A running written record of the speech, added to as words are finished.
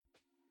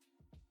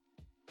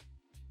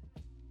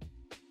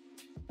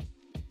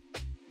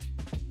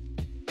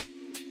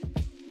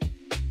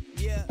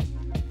Yeah.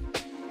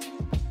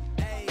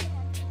 Hey,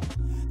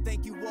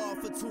 thank you all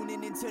for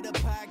tuning into the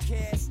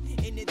podcast.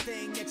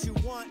 Anything that you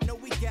want, no,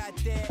 we got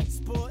that.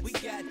 Sports, we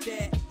got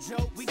that.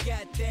 Joke, we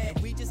got that.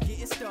 We just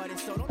getting started,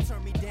 so don't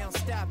turn me down,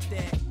 stop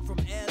that. From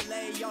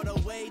LA all the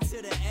way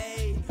to the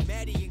A.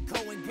 Maddie and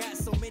Cohen got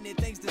so many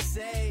things to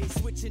say.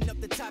 Switching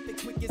up the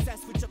topic quick as I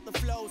switch up the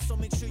flow, so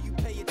make sure you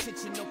pay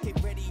attention. Okay,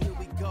 ready, here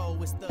we go.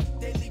 It's the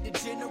Daily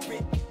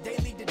Degenerate,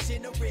 Daily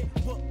Degenerate.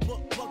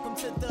 Welcome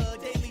to the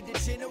Daily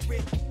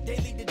Degenerate,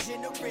 Daily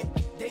Degenerate,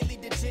 Daily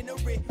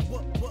Degenerate.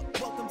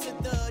 Welcome to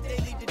the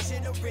Daily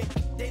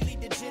Degenerate, Daily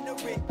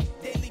Degenerate,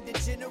 Daily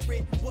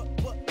Degenerate.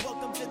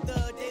 Welcome to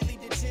the Daily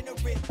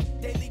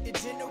Degenerate, Daily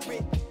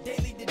Degenerate,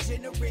 Daily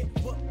Degenerate.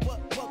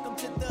 Welcome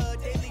to the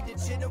Daily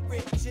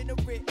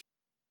Degenerate.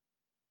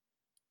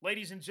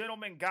 Ladies and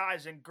gentlemen,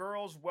 guys and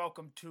girls,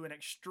 welcome to an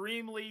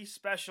extremely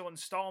special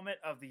installment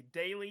of the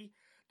Daily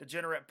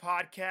Degenerate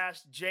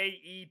Podcast,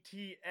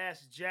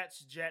 JETS,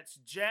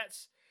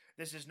 Jets.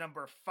 This is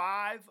number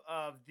 5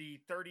 of the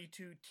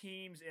 32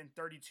 teams in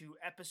 32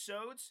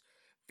 episodes,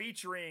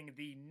 featuring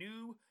the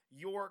New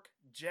York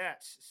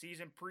Jets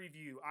season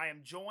preview. I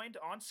am joined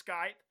on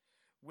Skype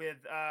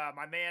with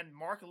my man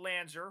Mark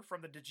Lanzer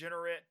from the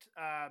Degenerate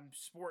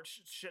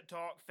Sports Shit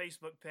Talk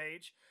Facebook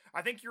page.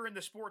 I think you're in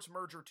the Sports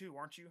Merger too,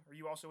 aren't you? Are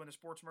you also in the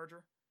Sports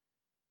Merger?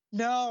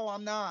 No,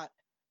 I'm not.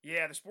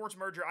 Yeah, the Sports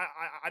Merger.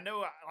 I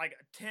know like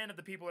 10 of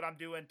the people that I'm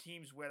doing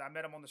teams with. I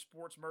met them on the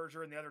Sports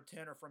Merger, and the other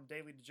 10 are from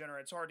Daily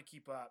Degenerate. It's hard to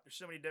keep up. There's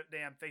so many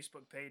damn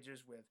Facebook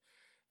pages with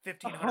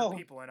 1,500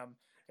 people in them.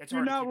 It's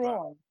hard to keep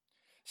up.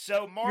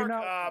 So, Mark,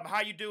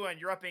 how you doing?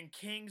 You're up in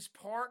Kings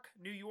Park,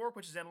 New York,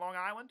 which is in Long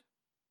Island?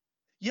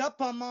 Yep,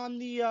 I'm on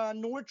the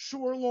North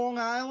Shore, Long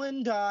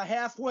Island,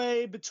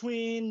 halfway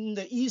between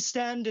the East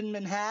End and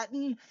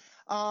Manhattan.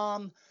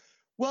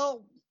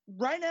 Well,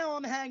 right now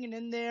I'm hanging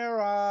in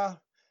there. I'm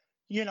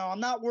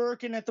not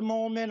working at the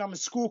moment. I'm a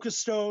school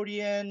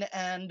custodian,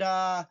 and,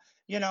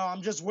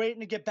 I'm just waiting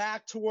to get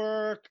back to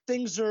work.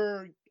 Things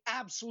are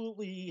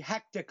absolutely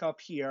hectic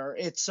up here.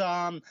 It's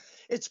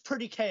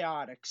pretty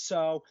chaotic.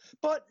 So,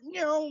 but,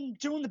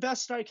 doing the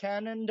best I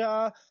can and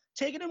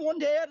taking it one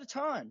day at a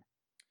time.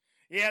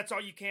 Yeah, that's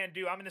all you can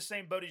do. I'm in the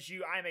same boat as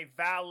you. I am a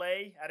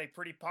valet at a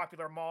pretty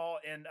popular mall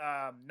in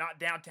not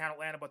downtown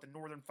Atlanta, but the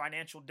Northern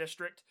Financial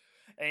District.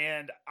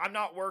 And I'm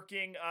not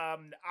working.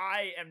 I'm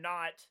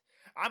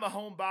a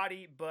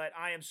homebody, but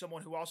I am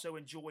someone who also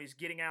enjoys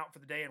getting out for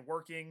the day and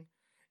working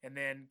and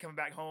then coming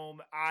back home.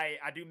 I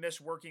do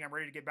miss working. I'm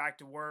ready to get back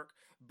to work,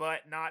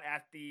 but not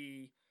at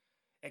the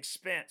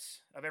expense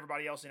of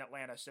everybody else in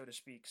Atlanta, so to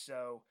speak.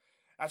 So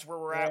that's where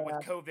we're at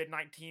with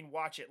COVID-19.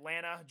 Watch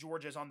Atlanta.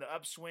 Georgia's on the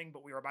upswing,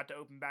 but we are about to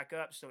open back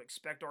up, so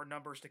expect our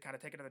numbers to kind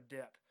of take another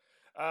dip.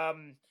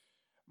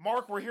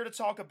 Mark, we're here to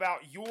talk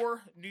about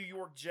your New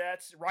York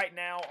Jets. Right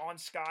now on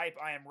Skype,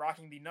 I am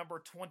rocking the number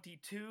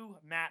 22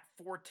 Matt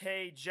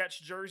Forte Jets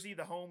jersey,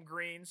 the home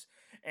greens,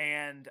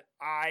 and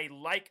I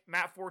like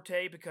Matt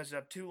Forte because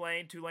of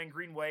Tulane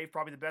Green Wave,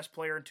 probably the best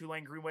player in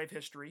Tulane Green Wave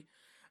history.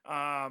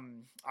 I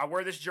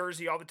wear this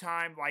jersey all the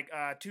time, like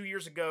 2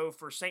 years ago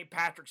for St.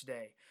 Patrick's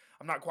Day.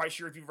 I'm not quite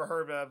sure if you've ever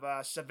heard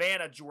of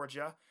Savannah,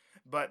 Georgia,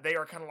 but they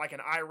are kind of like an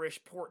Irish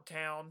port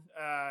town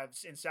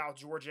in South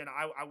Georgia, and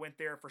I went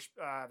there for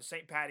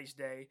St. Patty's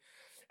Day.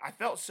 I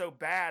felt so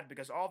bad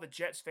because all the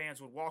Jets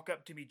fans would walk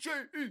up to me,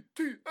 Jets,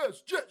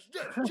 Jets,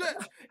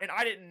 and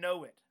I didn't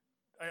know it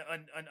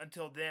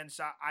until then.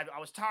 So I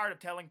was tired of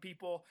telling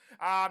people,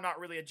 I'm not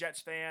really a Jets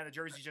fan, the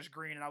jersey's just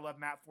green, and I love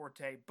Matt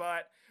Forte.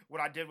 But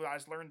what I did was I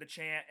just learned the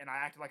chant, and I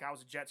acted like I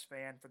was a Jets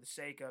fan for the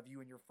sake of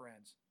you and your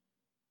friends.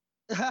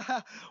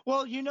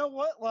 Well, you know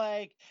what?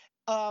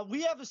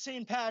 We have a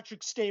St.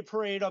 Patrick's Day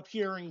parade up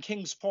here in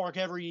Kings Park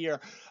every year.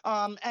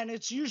 And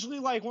it's usually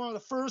like one of the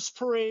first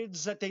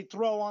parades that they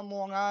throw on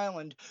Long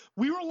Island.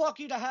 We were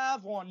lucky to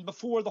have one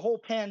before the whole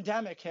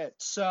pandemic hit.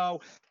 So,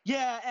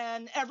 yeah,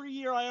 and every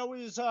year I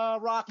always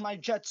rock my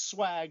Jets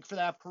swag for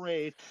that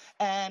parade.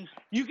 And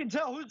you can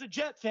tell who's a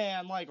Jet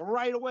fan,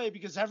 right away,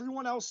 because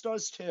everyone else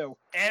does too.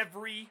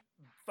 Every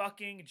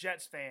fucking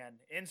Jets fan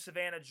in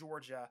Savannah,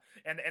 Georgia,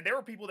 and there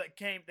were people that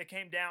came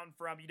down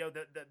from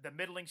the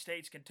middling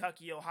states,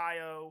 Kentucky,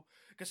 Ohio,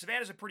 because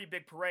Savannah's a pretty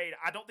big parade.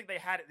 I don't think they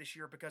had it this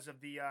year because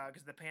of the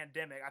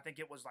pandemic. I think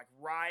it was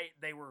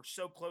they were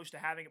so close to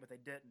having it, but they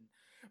didn't.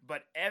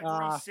 But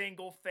every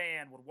single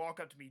fan would walk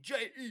up to me,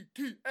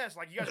 Jets,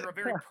 like you guys are a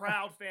very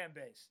proud fan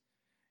base.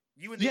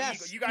 You and the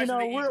Eagles. You guys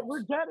are the Eagles.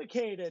 We're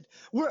dedicated.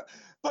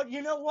 But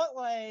you know what?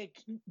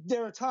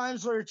 There are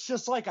times where it's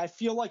just I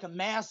feel like a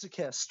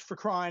masochist, for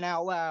crying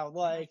out loud.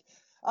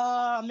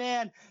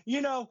 Man,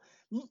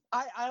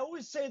 I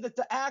always say that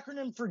the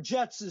acronym for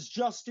Jets is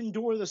just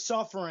endure the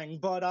suffering.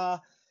 But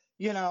have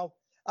you ever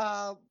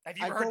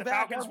heard the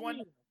Falcons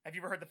one? Have you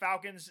ever heard the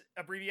Falcons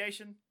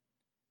abbreviation?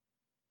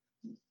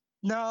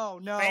 No,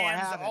 fans I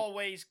haven't.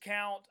 Always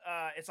count.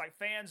 It's like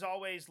fans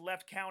always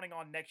left counting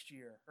on next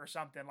year or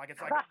something. Like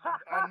it's like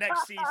on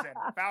next season.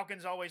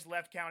 Falcons always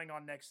left counting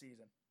on next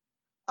season.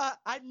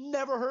 I've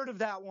never heard of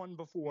that one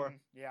before.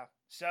 Yeah.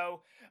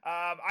 So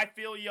I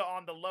feel you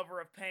on the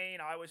lover of pain.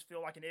 I always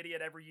feel like an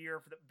idiot every year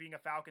for being a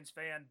Falcons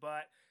fan,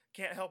 but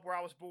can't help where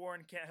I was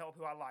born, can't help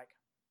who I like.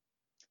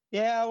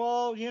 Yeah,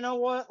 well, you know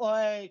what?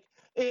 Like,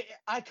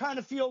 I kind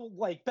of feel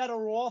like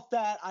better off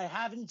that I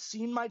haven't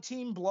seen my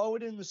team blow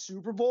it in the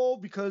Super Bowl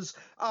because,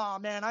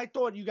 man, I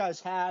thought you guys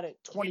had it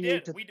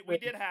 28 to 3. We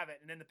did have it,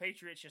 and then the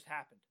Patriots just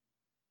happened.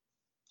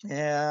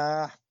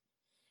 Yeah.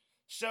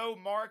 So,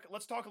 Mark,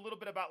 let's talk a little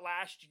bit about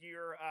last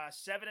year.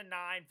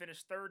 7-9,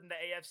 finished third in the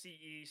AFC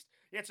East.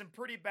 You had some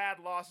pretty bad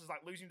losses,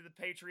 like losing to the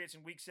Patriots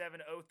in Week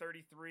 7,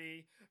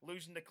 0-33,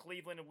 losing to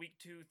Cleveland in Week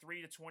 2,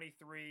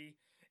 3-23,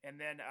 and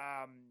then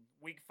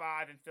Week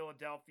 5 in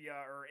Philadelphia,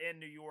 or in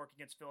New York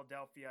against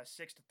Philadelphia,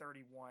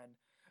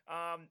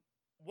 6-31.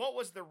 What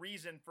was the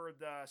reason for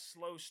the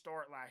slow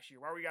start last year?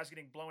 Why were you guys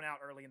getting blown out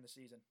early in the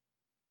season?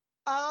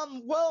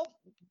 Well,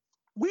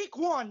 Week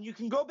 1, you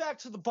can go back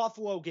to the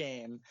Buffalo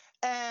game,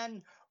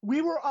 and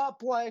we were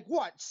up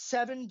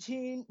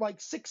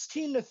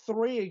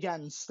 16-3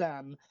 against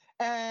them.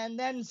 And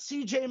then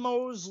C.J.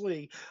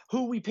 Mosley,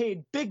 who we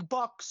paid big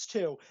bucks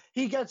to,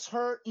 he gets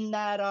hurt in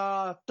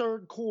that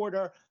third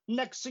quarter.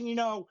 Next thing you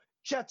know,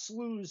 Jets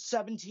lose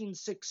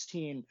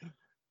 17-16.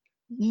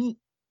 2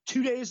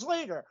 days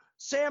later,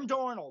 Sam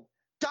Darnold,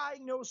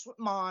 diagnosed with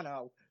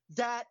mono.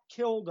 That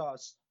killed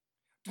us.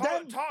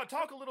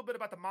 Talk a little bit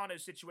about the mono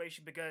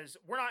situation, because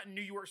we're not in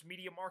New York's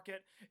media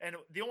market, and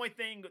the only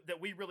thing that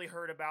we really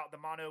heard about the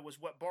mono was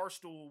what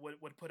Barstool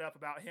would put up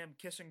about him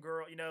kissing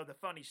girl, the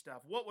funny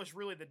stuff. What was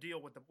really the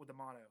deal with the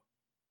mono?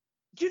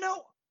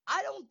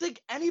 I don't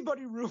think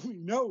anybody really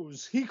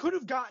knows. He could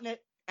have gotten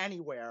it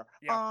anywhere.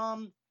 Yeah.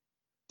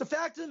 The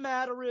fact of the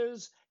matter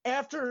is,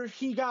 after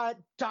he got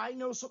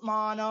diagnosed with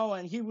mono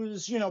and he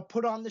was,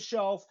 put on the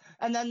shelf,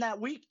 and then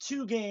that Week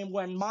 2 game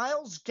when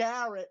Myles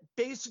Garrett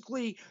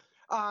basically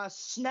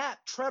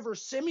snapped Trevor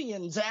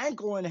Simeon's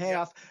ankle in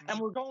half, and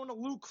we're going to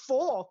Luke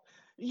Falk,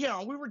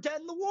 we were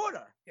dead in the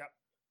water. Yep.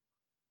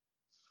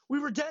 We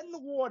were dead in the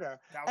water.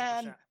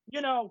 1,000%.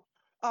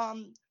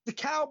 And, the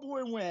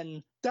Cowboy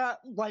win,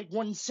 that,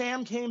 when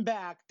Sam came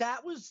back,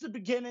 that was the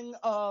beginning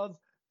of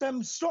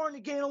them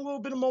starting to gain a little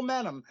bit of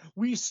momentum.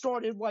 We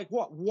started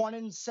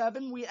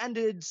 1-7? We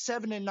ended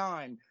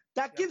 7-9.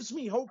 That gives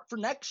me hope for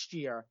next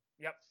year.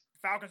 Yep.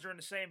 Falcons are in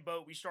the same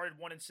boat. We started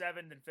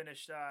 1-7, then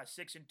finished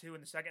 6-2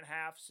 in the second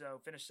half, so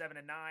finished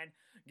 7-9.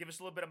 Give us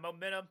a little bit of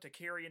momentum to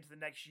carry into the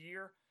next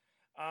year.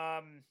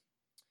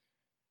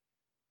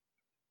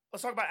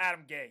 Let's talk about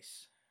Adam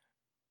Gase.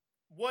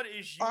 What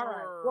is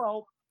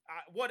your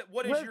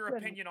what is your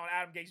opinion on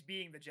Adam Gase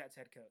being the Jets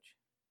head coach?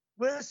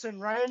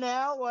 Listen, right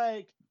now,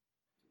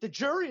 the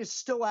jury is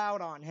still out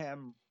on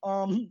him.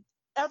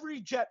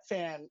 Every Jet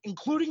fan,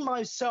 including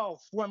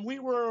myself, when we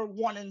were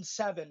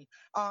 1-7,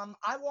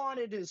 I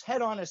wanted his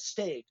head on a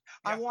stake.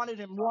 Yeah. I wanted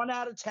him run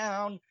out of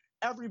town.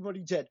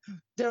 Everybody did.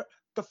 The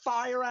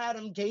Fire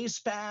Adam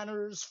Gase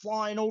banners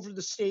flying over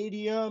the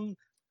stadium.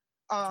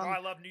 That's why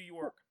I love New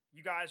York.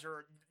 You guys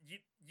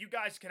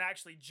can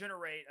actually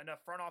generate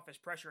enough front office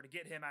pressure to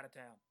get him out of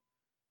town.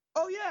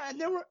 Oh yeah,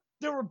 and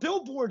there were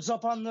billboards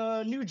up on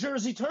the New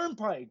Jersey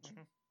Turnpike.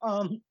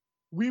 Mm-hmm.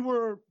 We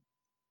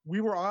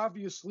were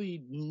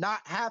obviously not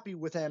happy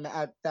with him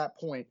at that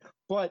point,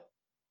 but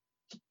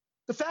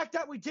the fact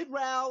that we did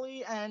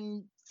rally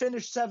and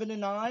finish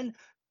 7-9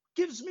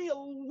 gives me a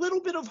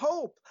little bit of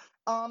hope.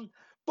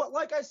 But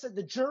like I said,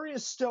 the jury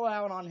is still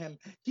out on him.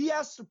 He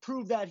has to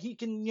prove that he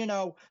can,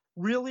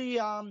 really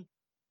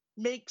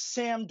make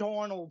Sam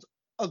Darnold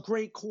a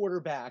great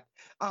quarterback.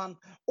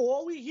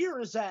 All we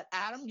hear is that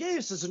Adam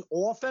Gase is an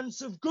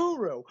offensive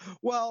guru.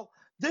 Well,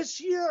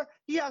 this year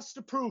he has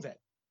to prove it.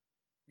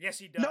 Yes,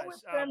 he does. No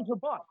ifs, ands, or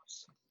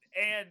buts.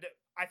 And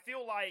I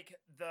feel like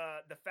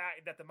the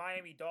fact that the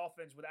Miami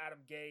Dolphins with Adam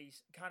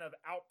Gase kind of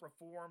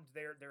outperformed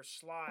their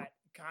slot,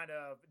 kind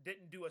of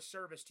didn't do a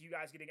service to you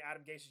guys getting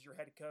Adam Gase as your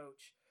head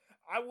coach.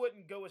 I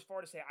wouldn't go as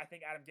far to say I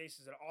think Adam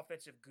Gase is an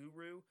offensive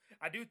guru.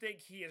 I do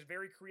think he is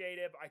very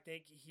creative. I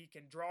think he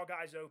can draw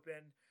guys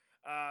open.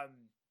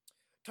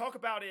 Talk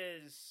about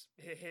his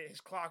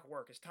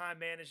clockwork, his time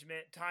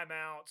management,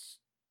 timeouts,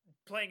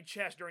 playing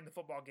chess during the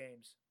football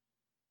games.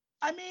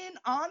 I mean,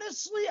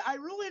 honestly, I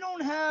really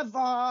don't have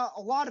a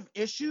lot of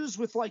issues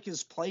with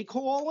his play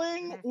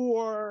calling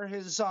or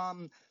his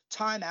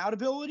timeout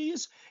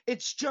abilities.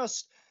 It's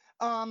just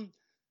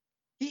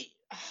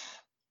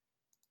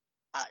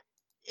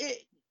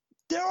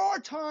there are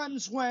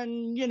times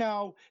when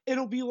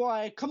it'll be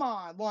come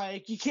on,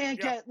 you can't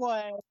get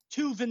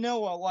too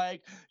vanilla,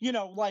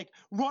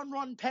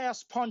 run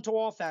pass punt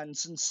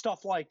offense and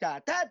stuff like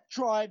that. That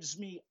drives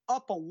me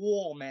up a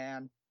wall,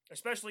 man.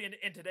 Especially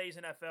in today's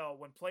NFL,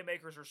 when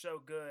playmakers are so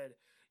good,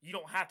 you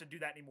don't have to do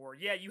that anymore.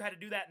 Yeah, you had to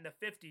do that in the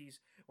 50s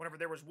whenever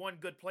there was one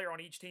good player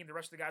on each team. The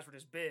rest of the guys were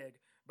just big.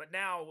 But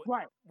now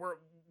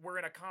we're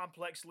in a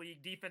complex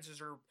league. Defenses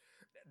are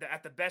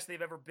at the best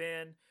they've ever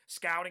been.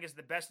 Scouting is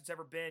the best it's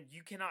ever been.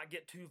 You cannot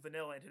get too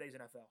vanilla in today's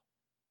NFL.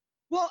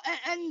 Well,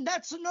 and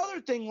that's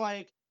another thing.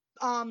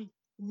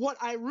 what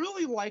I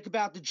really like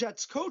about the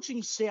Jets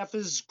coaching staff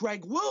is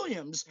Greg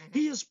Williams. Mm-hmm.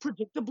 He is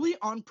predictably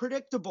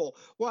unpredictable.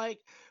 Like,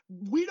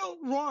 we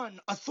don't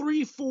run a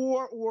 3-4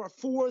 or a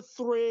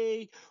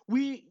 4-3.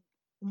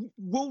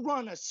 We'll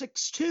run a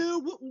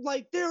 6-2.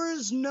 Like, there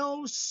is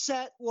no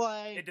set,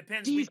 like, it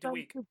depends week to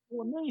week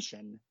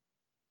formation.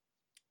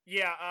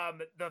 Yeah,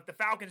 the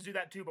Falcons do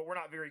that too, but we're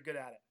not very good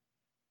at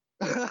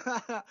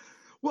it.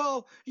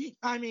 Well,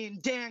 I mean,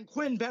 Dan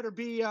Quinn better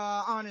be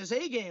on his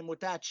A game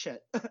with that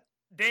shit.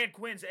 Dan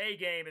Quinn's A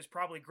game is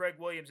probably Greg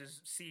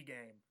Williams' C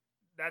game.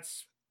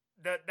 That's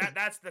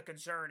the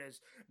concern,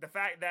 is the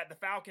fact that the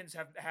Falcons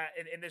have had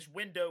in this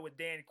window with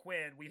Dan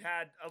Quinn, we've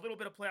had a little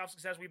bit of playoff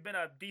success. We've been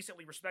a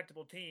decently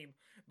respectable team,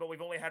 but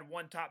we've only had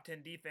one top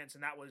 10 defense,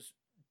 and that was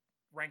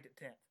ranked at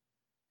 10th.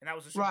 And that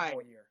was a Super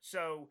Bowl year.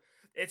 So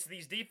it's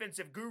these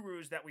defensive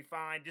gurus that we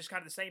find, just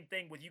kind of the same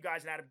thing with you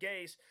guys and Adam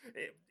Gase.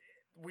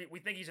 We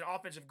think he's an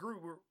offensive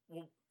guru.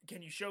 Well,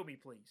 can you show me,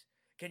 please?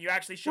 Can you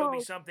actually show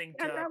me something?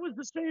 And that was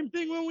the same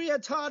thing when we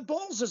had Todd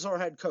Bowles as our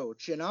head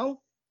coach, you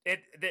know?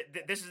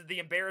 This is the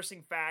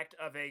embarrassing fact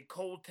of a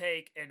cold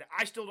take, and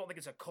I still don't think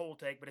it's a cold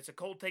take, but it's a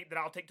cold take that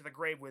I'll take to the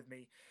grave with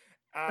me.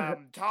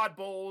 Todd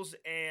Bowles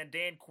and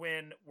Dan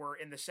Quinn were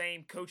in the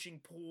same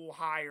coaching pool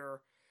hire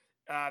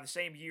the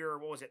same year.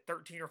 What was it,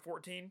 13 or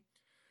 14?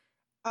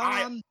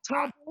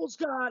 Todd Bowles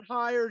got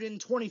hired in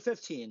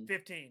 2015.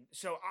 15.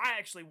 So I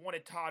actually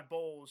wanted Todd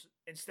Bowles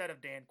instead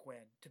of Dan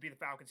Quinn to be the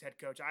Falcons head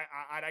coach.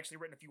 I'd actually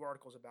written a few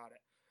articles about it.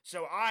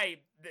 So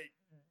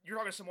you're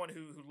talking to someone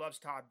who loves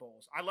Todd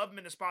Bowles. I love him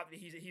in the spot that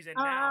he's in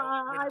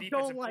now with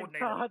defensive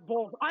coordinator. Todd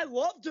Bowles. I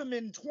loved him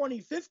in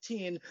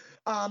 2015.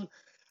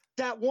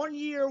 That one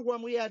year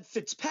when we had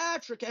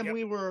Fitzpatrick and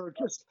we were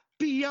just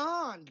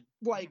beyond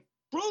like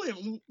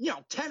brilliant,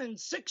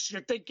 10-6,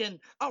 you're thinking,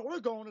 oh, we're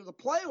going to the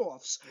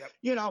playoffs.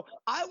 Yep.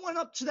 I went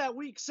up to that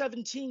week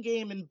 17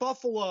 game in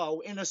Buffalo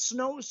in a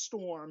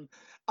snowstorm.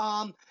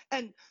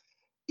 And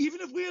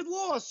even if we had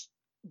lost,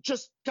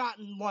 just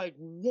gotten like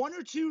one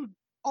or two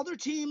other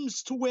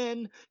teams to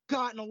win,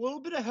 gotten a little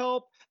bit of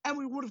help, and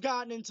we would have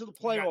gotten into the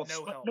playoffs.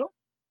 No help. Nope,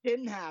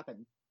 didn't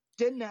happen.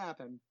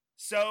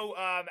 So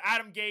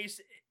Adam Gase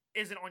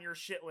isn't on your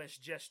shit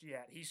list just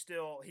yet. He's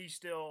still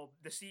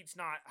the seat's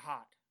not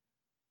hot.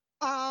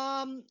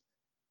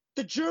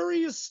 The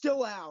jury is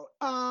still out.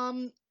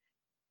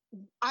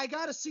 I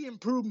got to see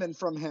improvement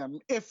from him.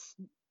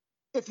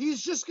 If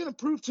he's just going to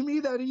prove to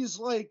me that he's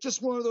like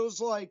just one of those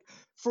like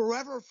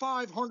forever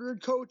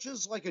 500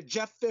 coaches, like a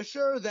Jeff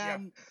Fisher,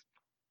 then,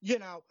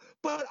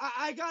 but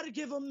I got to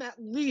give him at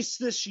least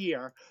this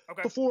year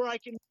before I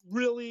can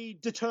really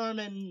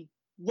determine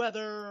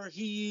whether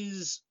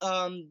he's,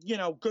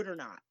 good or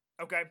not.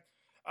 Okay.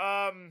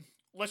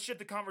 Let's shift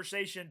the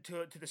conversation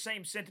to the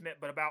same sentiment,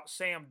 but about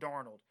Sam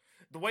Darnold.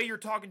 The way you're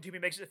talking to me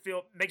makes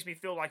me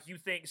feel like you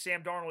think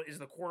Sam Darnold is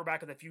the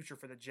quarterback of the future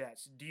for the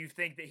Jets. Do you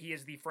think that he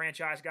is the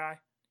franchise guy?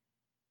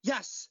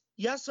 Yes,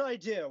 I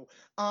do.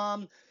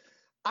 I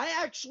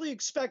actually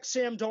expect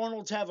Sam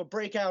Darnold to have a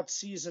breakout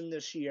season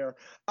this year.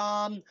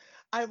 I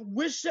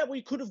wish that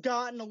we could have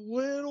gotten a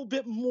little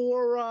bit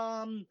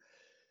more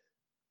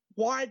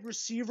wide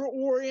receiver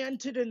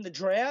oriented in the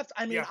draft.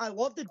 I mean, I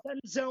love the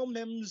Denzel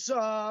Mims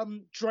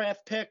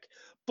draft pick,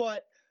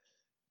 but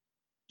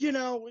he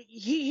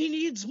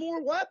needs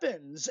more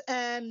weapons,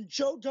 and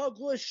Joe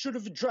Douglas should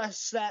have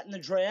addressed that in the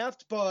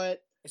draft,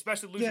 but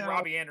especially losing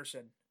Robbie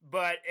Anderson.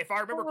 But if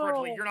I remember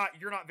correctly, you're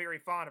not very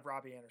fond of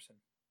Robbie Anderson.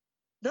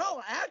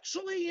 No,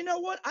 actually, you know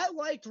what? I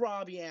liked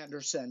Robbie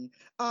Anderson.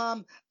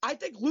 I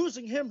think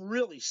losing him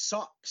really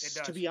sucks,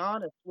 to be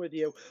honest with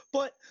you.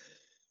 But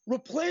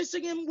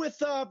replacing him with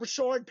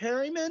Brashard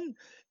Perryman,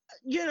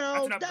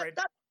 that's an upgrade.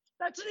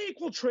 That's an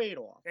equal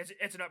trade-off.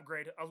 It's an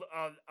upgrade,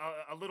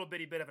 a little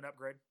bitty bit of an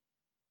upgrade.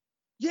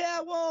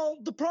 Yeah, well,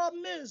 the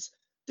problem is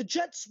the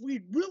Jets,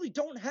 we really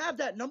don't have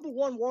that number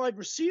one wide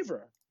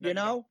receiver, you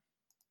know?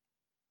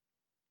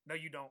 No,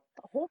 you don't.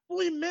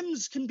 Hopefully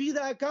Mims can be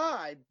that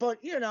guy, but,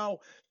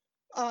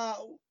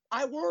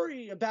 I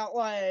worry about,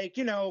 like,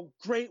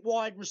 great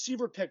wide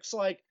receiver picks.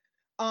 Like,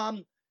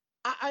 I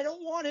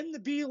don't want him to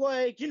be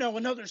like,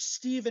 another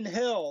Stephen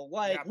Hill.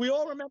 Like, we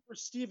all remember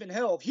Stephen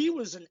Hill. He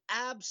was an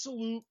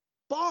absolute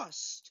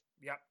bust.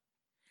 Yep.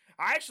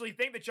 I actually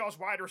think that y'all's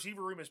wide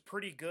receiver room is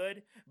pretty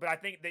good, but I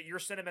think that your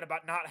sentiment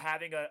about not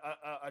having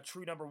a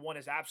true number one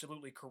is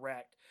absolutely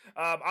correct.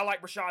 I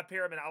like Brashard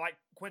Perriman. I like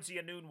Quincy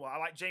Enunwa. I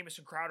like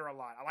Jamison Crowder a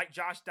lot. I like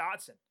Josh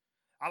Dotson.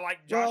 I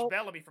like Josh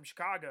Bellamy from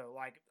Chicago.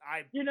 Like,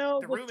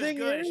 the room is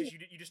good. It's just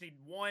you just need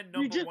one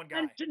number one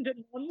guy.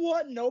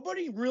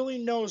 Nobody really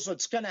knows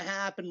what's going to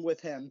happen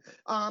with him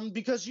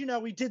because,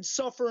 he did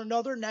suffer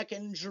another neck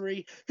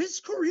injury.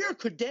 His career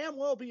could damn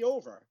well be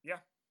over. Yeah.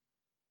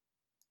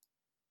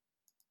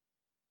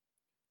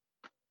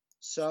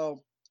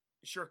 So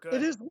sure could.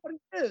 It is what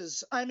it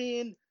is. I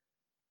mean,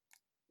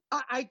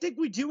 I think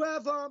we do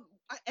have,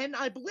 and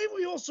I believe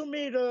we also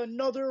made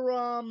another,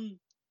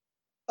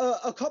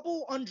 a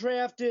couple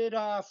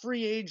undrafted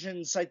free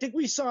agents. I think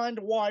we signed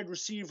a wide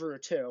receiver or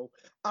two.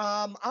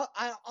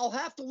 I'll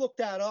have to look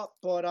that up,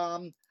 but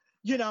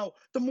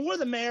the more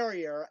the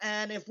merrier.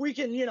 And if we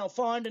can,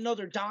 find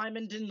another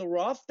diamond in the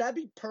rough, that'd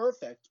be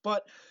perfect.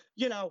 But,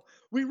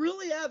 we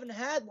really haven't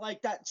had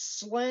like that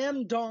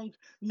slam dunk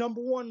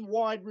number one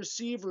wide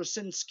receiver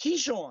since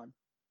Keyshawn.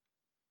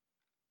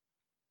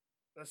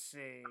 Let's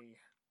see.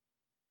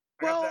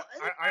 I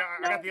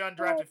got the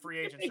undrafted free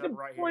agents up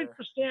right here.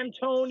 For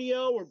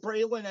Santonio or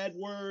Braylon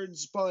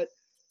Edwards, but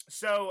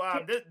so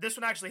this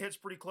one actually hits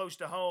pretty close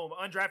to home.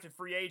 Undrafted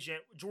free agent,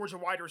 Georgia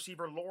wide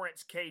receiver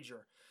Lawrence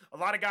Cager. A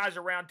lot of guys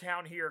around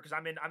town here because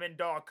I'm in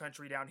dog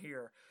country down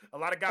here. A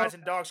lot of guys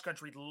in dogs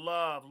country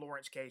love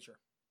Lawrence Cager.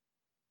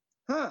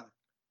 Huh.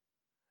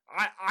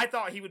 I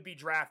thought he would be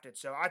drafted,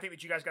 so I think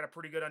that you guys got a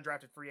pretty good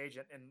undrafted free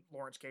agent in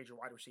Lawrence Cager,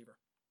 wide receiver.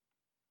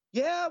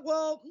 Yeah,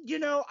 well,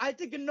 I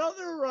think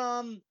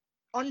another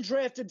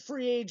undrafted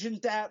free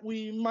agent that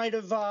we might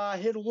have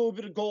hit a little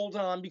bit of gold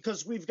on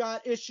because we've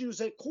got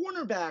issues at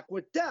cornerback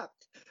with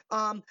depth.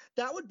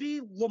 That would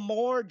be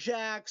Lamar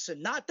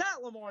Jackson. Not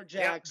that Lamar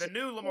Jackson. Yeah, the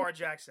new Lamar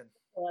Jackson.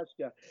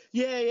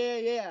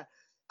 Yeah.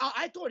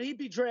 I thought he'd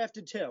be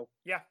drafted too.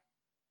 Yeah.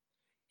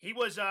 He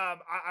was, I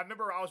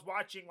remember I was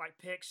watching like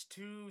picks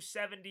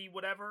 270,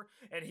 whatever,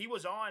 and he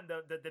was on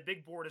the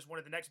big board as one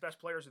of the next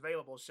best players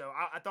available. So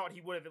I thought he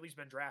would have at least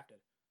been drafted.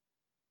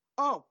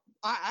 Oh,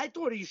 I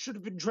thought he should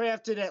have been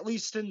drafted at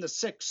least in the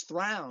 6th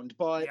round,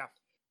 but yeah.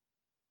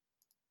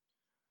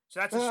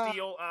 So that's a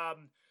steal.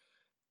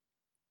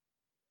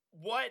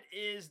 What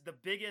is the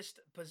biggest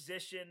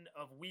position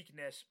of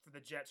weakness for the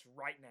Jets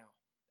right now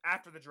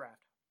after the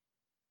draft?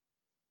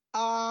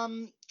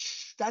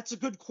 That's a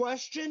good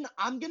question.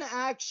 I'm gonna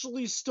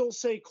actually still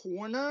say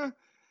corner.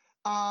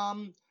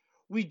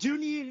 We do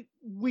need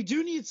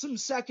some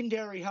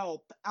secondary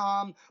help.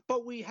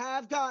 But we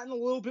have gotten a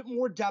little bit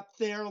more depth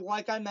there.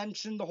 Like I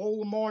mentioned, the whole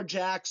Lamar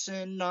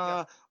Jackson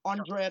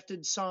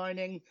undrafted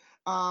signing.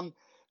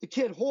 The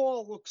kid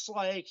Hall looks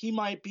like he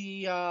might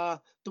be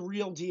the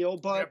real deal.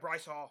 But yeah,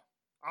 Bryce Hall.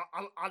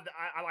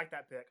 I like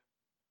that pick.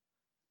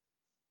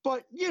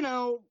 But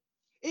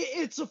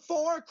it's a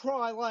far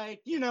cry.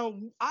 Like,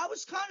 I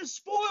was kind of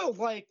spoiled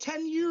like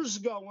 10 years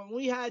ago when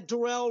we had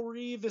Darrelle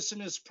Revis in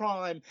his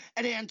prime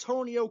and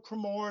Antonio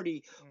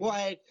Cromartie. Mm-hmm.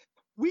 Like,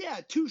 we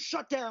had 2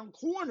 shutdown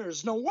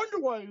corners. No wonder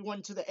why we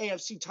went to the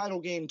AFC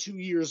title game 2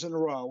 years in a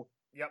row.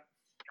 Yep.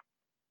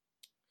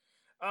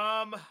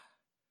 Out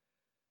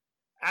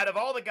of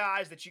all the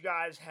guys that you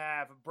guys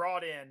have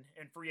brought in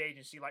free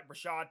agency, like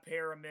Rashad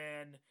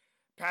Perriman,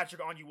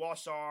 Patrick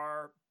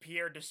Onwuasor,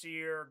 Pierre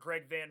Desir,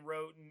 Greg Van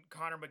Roten,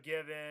 Connor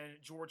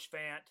McGivern, George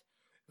Fant.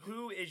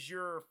 Who is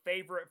your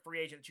favorite free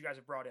agent that you guys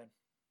have brought in?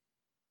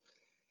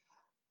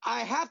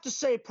 I have to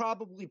say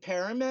probably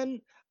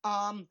Perriman.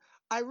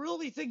 I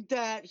really think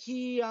that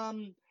he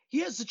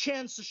has a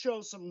chance to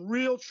show some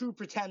real true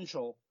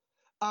potential.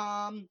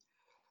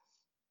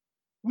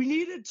 We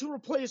needed to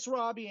replace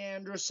Robbie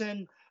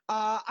Anderson.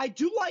 I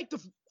do like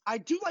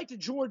the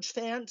George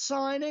Fant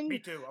signing. Me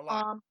too, a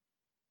lot.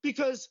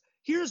 Because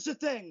here's the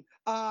thing.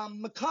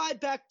 Mekhi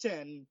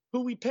Becton,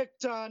 who we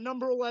picked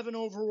number 11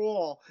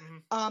 overall,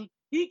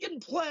 he can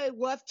play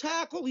left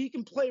tackle. He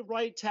can play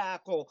right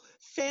tackle.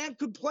 Fant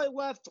could play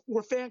left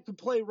or Fant could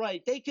play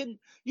right. They can,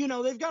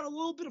 they've got a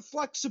little bit of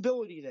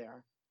flexibility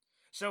there.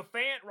 So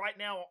Fant right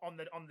now on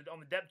the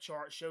depth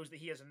chart shows that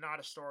he is not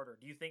a starter.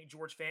 Do you think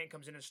George Fant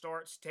comes in and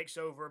starts, takes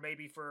over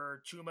maybe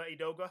for Chuma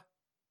Edoga?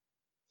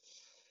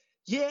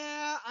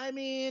 Yeah, I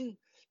mean,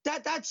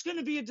 that's going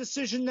to be a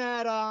decision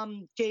that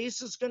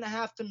Gase is going to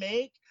have to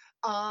make.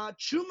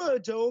 Chuma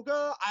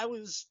Edoga, I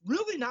was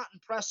really not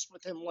impressed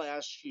with him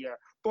last year.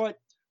 But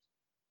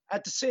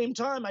at the same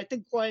time, I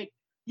think,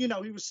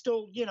 he was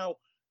still,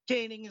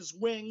 gaining his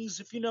wings,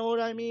 if you know what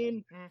I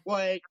mean.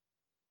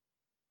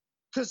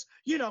 Because,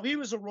 he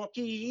was a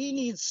rookie. He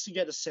needs to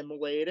get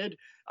assimilated.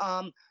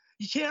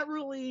 You can't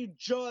really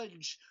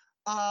judge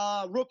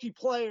rookie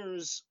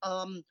players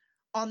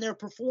on their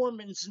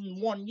performance in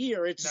 1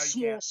 year. It's a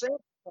small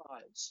sample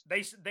size.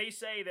 They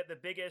say that the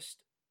biggest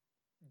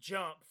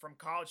jump from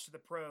college to the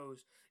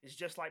pros is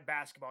just like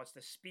basketball. It's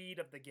the speed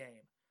of the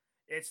game.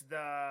 It's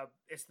the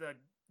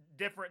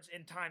difference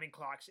in timing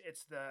clocks.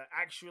 It's the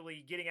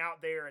actually getting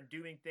out there and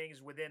doing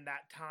things within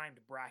that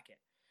timed bracket.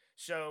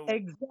 So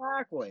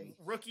exactly,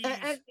 rookies,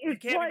 you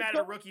can't be mad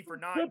at a rookie for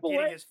not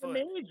getting his foot.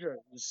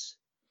 Majors.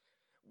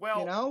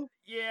 Well,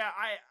 yeah,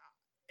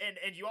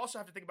 And you also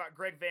have to think about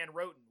Greg Van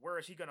Roten. Where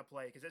is he going to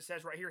play? Because it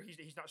says right here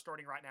he's not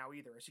starting right now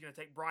either. Is he going to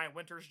take Brian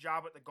Winter's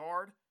job at the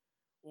guard?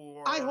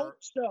 Or I hope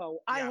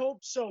so. Yeah. I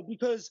hope so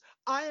because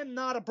I am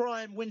not a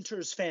Brian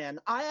Winters fan.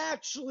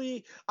 I've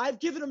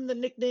given him the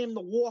nickname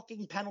the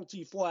walking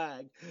penalty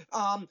flag.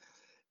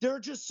 There are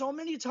just so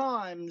many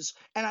times,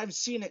 and I've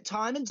seen it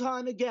time and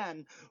time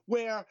again,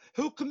 where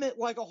he'll commit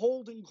like a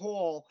holding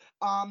call.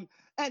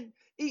 And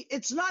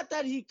it's not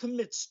that he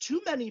commits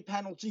too many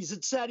penalties.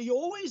 It's that he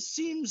always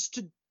seems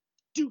to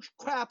do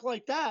crap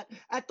like that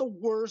at the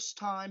worst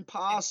time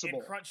possible.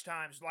 In crunch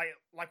times,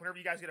 like whenever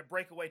you guys get a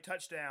breakaway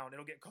touchdown,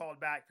 it'll get called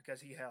back because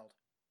he held.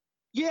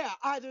 Yeah,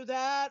 either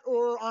that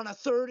or on a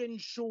 3rd and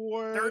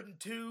short. 3rd and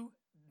 2.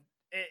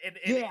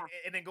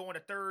 And then going to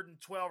 3rd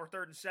and 12 or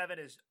 3rd and 7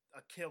 is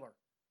a killer.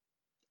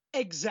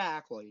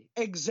 Exactly.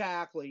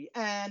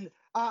 And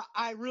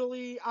I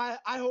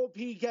hope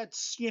he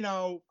gets,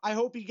 I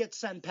hope he gets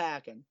sent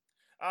packing.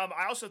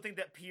 I also think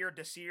that Pierre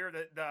Desir,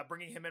 the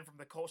bringing him in from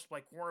the Colts to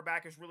play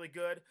cornerback is really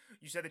good.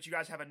 You said that you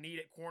guys have a need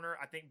at corner.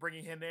 I think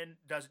bringing him in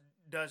does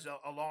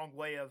a long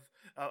way of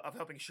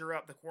helping shore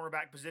up the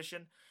cornerback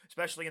position,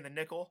 especially in the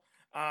nickel.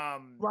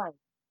 Right.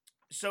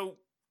 So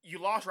you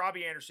lost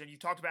Robbie Anderson. You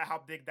talked about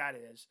how big that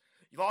is.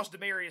 You lost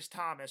Demaryius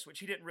Thomas, which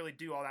he didn't really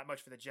do all that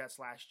much for the Jets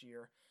last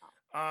year.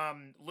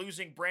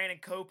 Losing Brandon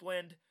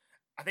Copeland.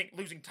 I think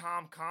losing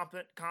Tom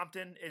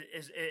Compton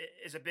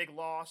is a big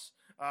loss.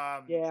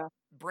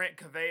 Brent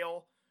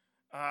Cavale,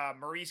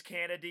 Maurice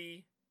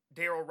Kennedy,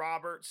 Darryl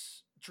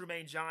Roberts,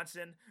 Trumaine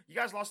Johnson. You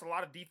guys lost a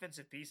lot of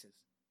defensive pieces.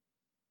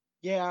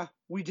 Yeah,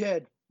 we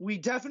did. We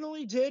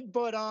definitely did,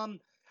 but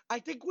I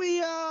think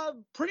we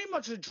pretty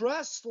much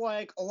addressed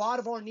like a lot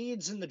of our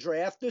needs in the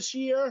draft this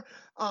year.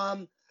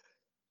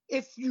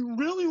 If you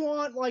really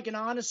want like an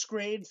honest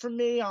grade from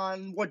me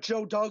on what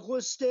Joe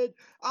Douglas did,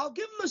 I'll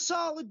give him a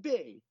solid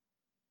B.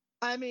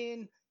 I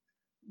mean,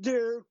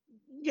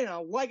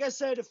 like I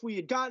said, if we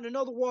had gotten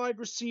another wide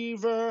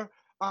receiver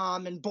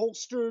and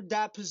bolstered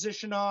that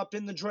position up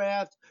in the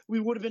draft, we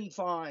would have been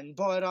fine.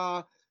 But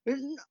all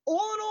in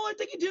all, I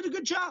think he did a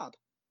good job.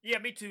 Yeah,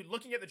 me too.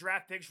 Looking at the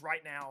draft picks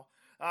right now,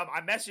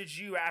 I messaged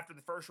you after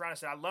the first round. I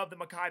said, I love the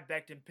Mekhi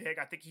Becton pick.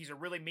 I think he's a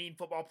really mean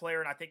football player,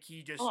 and I think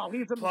he just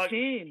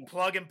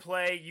plug and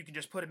play. You can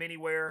just put him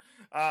anywhere.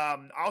 I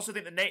also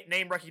think the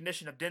name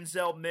recognition of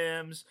Denzel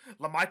Mims,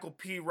 LaMichael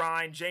P.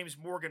 Ryan, James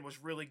Morgan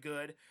was really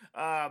good.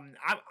 I'm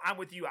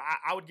with you.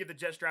 I would give the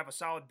Jets draft a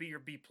solid B or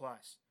B+.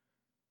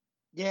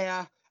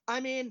 Yeah. I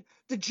mean,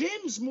 the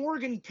James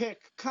Morgan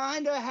pick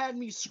kind of had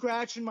me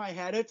scratching my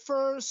head at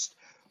first,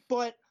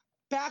 but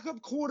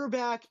backup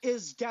quarterback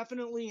is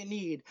definitely a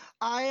need.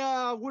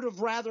 I would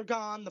have rather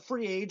gone the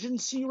free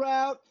agency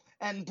route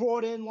and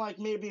brought in like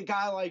maybe a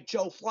guy like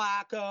Joe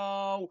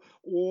Flacco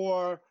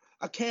or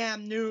a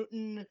Cam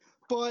Newton.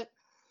 But,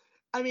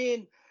 I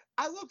mean,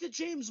 I looked at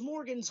James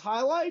Morgan's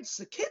highlights.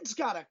 The kid's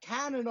got a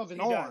cannon of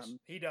an arm.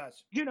 He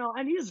does.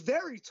 And he's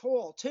very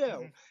tall, too.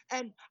 Mm-hmm.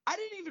 And I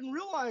didn't even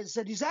realize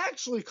that he's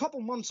actually a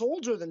couple months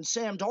older than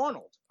Sam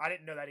Darnold. I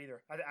didn't know that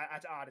either.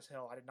 That's odd as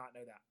hell. I did not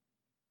know that.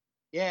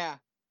 Yeah.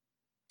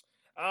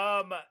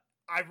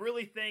 I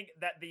really think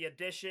that the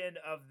addition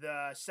of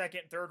the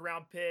 2nd, 3rd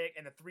round pick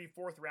and the 3,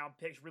 4th round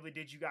picks really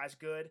did you guys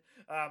good.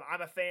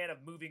 I'm a fan of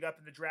moving up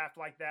in the draft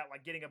like that,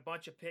 like getting a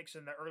bunch of picks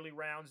in the early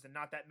rounds and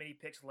not that many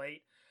picks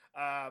late.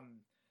 I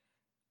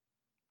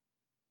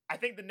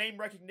think the name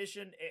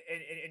recognition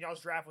in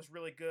y'all's draft was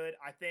really good.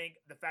 I think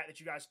the fact that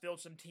you guys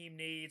filled some team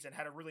needs and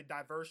had a really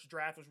diverse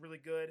draft was really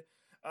good.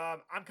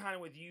 I'm kind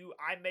of with you.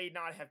 I may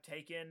not have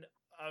taken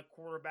a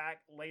quarterback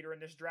later in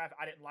this draft.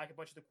 I didn't like a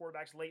bunch of the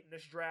quarterbacks late in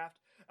this draft.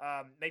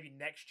 Maybe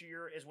next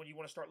year is when you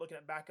want to start looking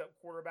at backup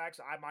quarterbacks.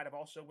 I might have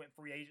also went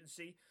free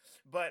agency.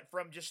 But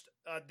from just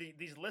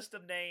these list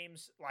of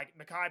names like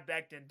Mekhi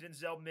Becton,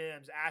 Denzel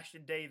Mims,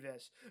 Ashton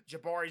Davis,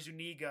 Jabari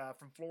Zuniga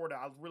from Florida.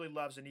 I really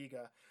love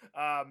Zuniga.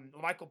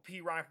 Michael P.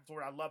 Ryan from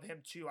Florida. I love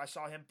him too. I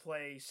saw him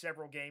play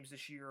several games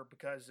this year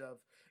because of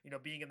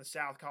being in the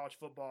South, college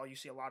football. You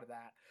see a lot of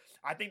that.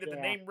 I think that the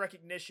name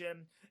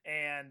recognition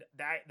and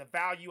that the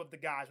value of the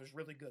guys was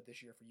really good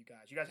this year for you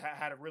guys. You guys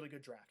had a really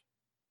good draft.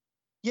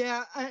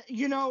 Yeah,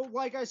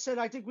 like I said,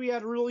 I think we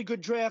had a really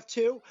good draft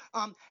too.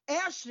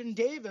 Ashton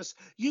Davis,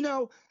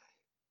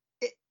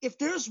 if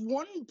there's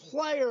one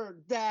player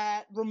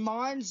that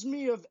reminds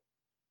me of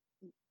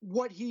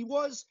what he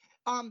was,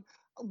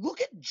 look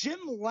at Jim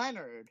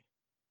Leonard.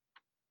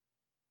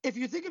 If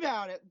you think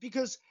about it,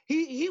 because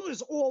he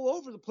was all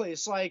over the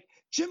place. Like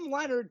Jim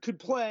Leonard could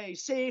play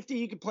safety,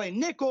 he could play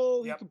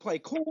nickel, he could play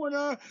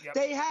corner. Yep.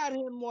 They had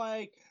him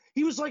like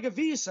he was like a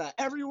visa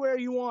everywhere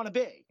you want to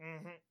be.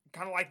 Mm-hmm.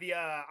 Kind of like the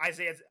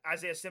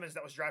Isaiah Simmons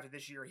that was drafted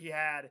this year. He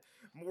had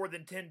more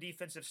than 10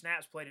 defensive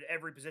snaps played at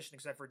every position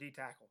except for D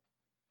tackle.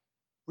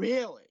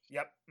 Really?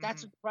 Yep.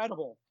 That's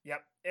incredible.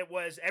 Yep. It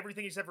was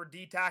everything except for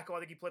D tackle. I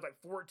think he played like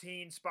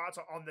 14 spots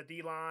on the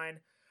D line.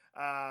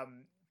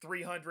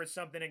 300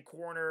 something in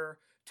corner,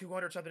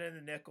 200 something in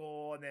the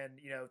nickel, and then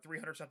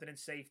 300 something in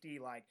safety.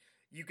 Like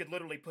you could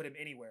literally put him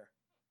anywhere.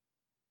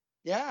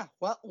 Yeah.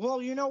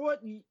 Well, you know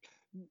what?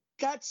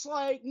 That's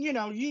like you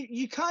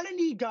kind of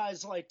need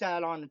guys like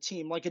that on a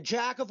team, like a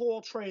jack of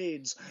all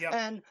trades,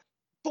 and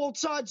both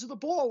sides of the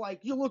ball.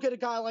 Like you look at a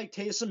guy like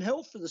Taysom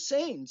Hill for the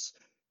Saints.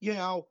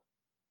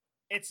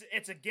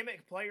 It's a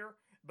gimmick player.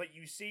 But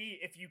you see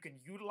if you can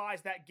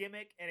utilize that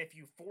gimmick and if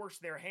you force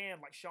their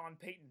hand like Sean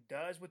Payton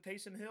does with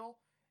Taysom Hill,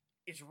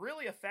 it's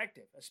really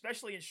effective,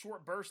 especially in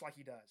short bursts like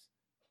he does.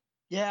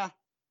 Yeah.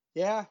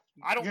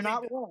 You're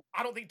not wrong.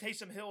 I don't think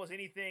Taysom Hill is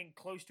anything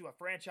close to a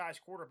franchise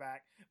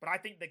quarterback, but I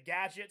think the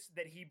gadgets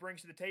that he brings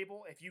to the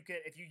table, if you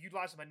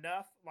utilize them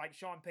enough like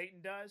Sean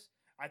Payton does,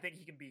 I think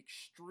he can be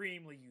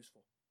extremely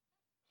useful.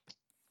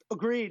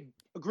 Agreed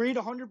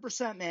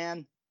 100%,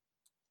 man.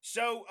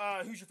 So,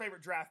 who's your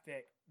favorite draft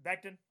pick?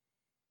 Becton?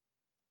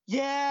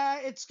 Yeah,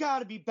 it's got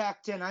to be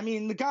Becton. I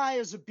mean, the guy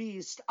is a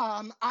beast.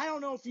 I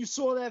don't know if you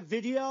saw that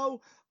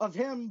video of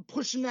him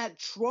pushing that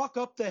truck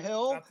up the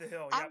hill. Up the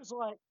hill, I yep. was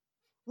like,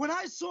 when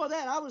I saw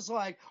that, I was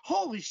like,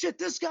 holy shit,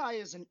 this guy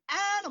is an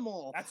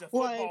animal. That's a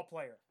football Like,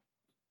 player.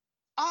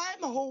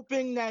 I'm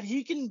hoping that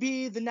he can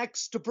be the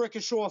next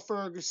DeBrickashaw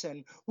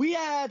Ferguson. We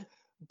had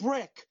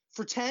Brick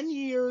for 10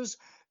 years.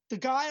 The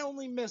guy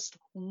only missed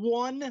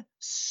one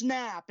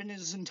snap in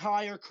his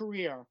entire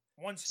career.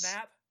 One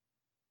snap?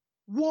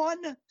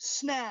 One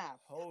snap.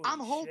 Holy I'm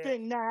shit.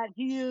 hoping that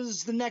he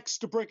is the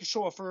next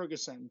DeBrickashaw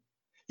Ferguson.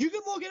 You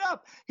can look it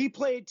up. He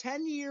played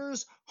 10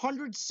 years,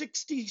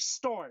 160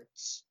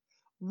 starts.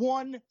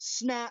 One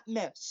snap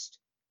missed.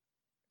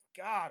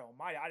 God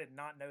almighty, I did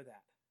not know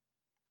that.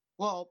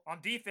 Well, on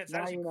defense,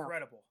 that is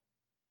incredible.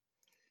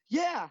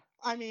 Yeah,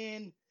 I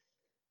mean,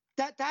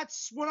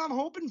 that's what I'm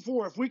hoping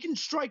for. If we can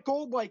strike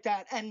gold like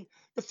that. And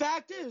the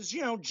fact is,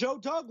 you know, Joe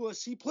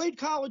Douglas, he played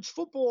college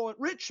football at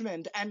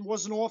Richmond and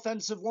was an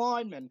offensive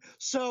lineman.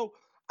 So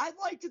I'd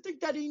like to think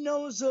that he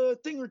knows a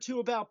thing or two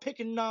about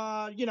picking,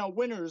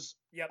 winners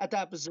at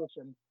that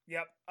position.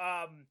 Yep.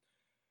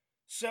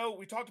 So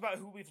we talked about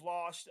who we've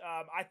lost.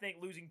 I think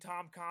losing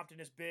Tom Compton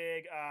is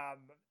big.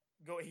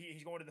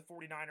 He's going to the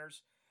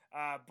 49ers.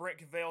 Brent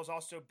Cavell is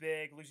also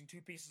big, losing two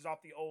pieces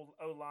off the old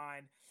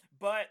O-line.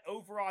 But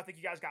overall, I think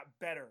you guys got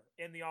better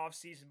in the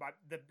offseason.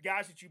 The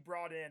guys that you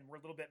brought in were a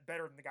little bit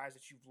better than the guys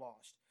that you've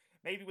lost.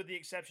 Maybe with the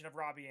exception of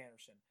Robbie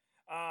Anderson.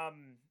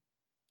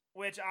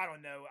 Which, I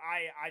don't know.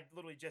 I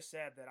literally just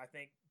said that I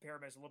think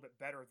Perriman is a little bit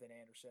better than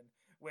Anderson.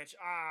 Which,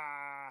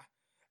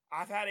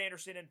 I've had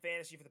Anderson in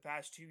fantasy for the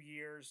past 2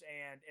 years,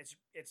 and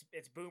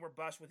it's boom or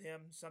bust with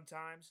him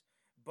sometimes.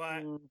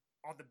 But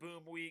on the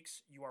boom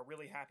weeks, you are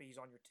really happy he's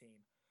on your team.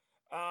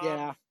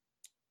 Yeah.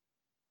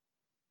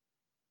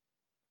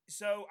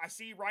 So I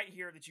see right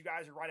here that you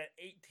guys are right at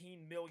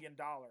 $18 million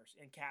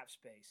in cap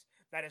space.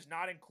 That is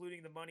not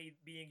including the money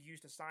being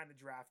used to sign the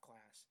draft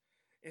class.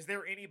 Is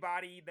there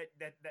anybody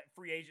that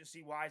free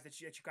agency wise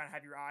that you kind of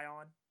have your eye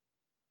on?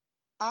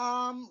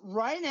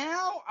 Right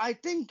now, I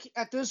think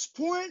at this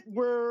point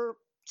we're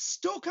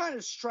still kind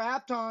of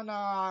strapped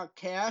on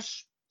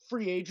cash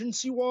free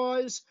agency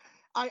wise.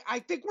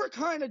 I think we're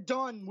kind of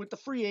done with the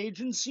free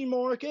agency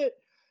market.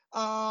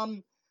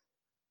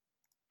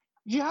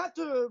 You have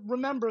to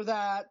remember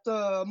that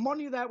the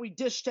money that we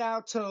dished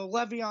out to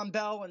Le'Veon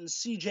Bell and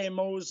C.J.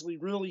 Mosley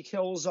really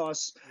kills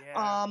us.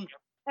 Yeah.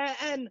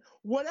 And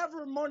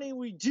whatever money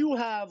we do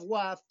have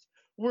left,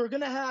 we're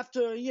going to have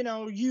to,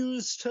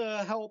 use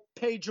to help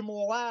pay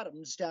Jamal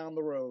Adams down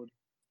the road.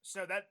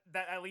 So that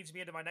leads me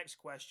into my next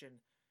question.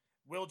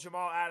 Will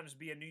Jamal Adams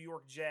be a New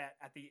York Jet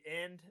at the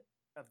end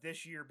of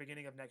this year,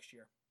 beginning of next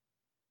year?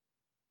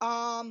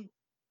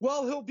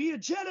 Well, he'll be a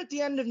Jet at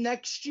the end of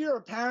next year.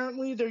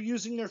 Apparently, they're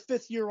using their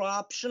 5th-year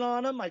option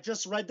on him. I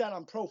just read that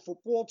on Pro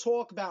Football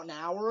Talk about an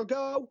hour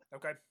ago.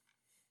 Okay.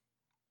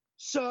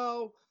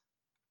 So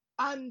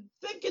I'm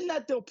thinking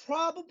that they'll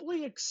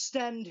probably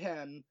extend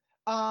him.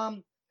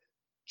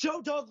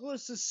 Joe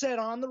Douglas has said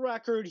on the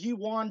record he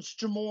wants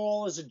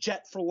Jamal as a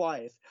Jet for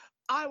life.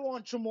 I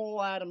want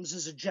Jamal Adams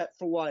as a Jet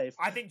for life.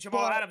 I think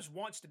Jamal Adams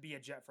wants to be a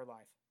Jet for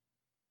life.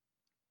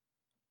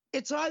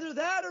 It's either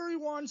that or he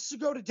wants to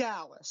go to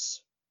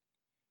Dallas.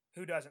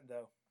 Who doesn't,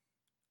 though?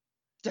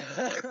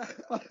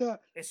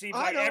 It seems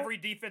like every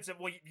defensive...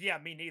 Well, yeah,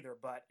 me neither,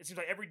 but it seems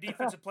like every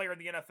defensive player in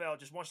the NFL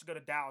just wants to go to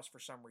Dallas for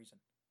some reason.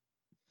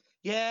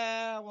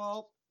 Yeah,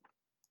 well,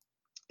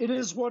 it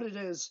is what it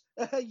is.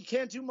 You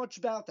can't do much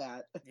about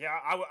that. Yeah,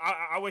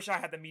 I wish I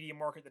had the media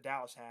market that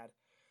Dallas had.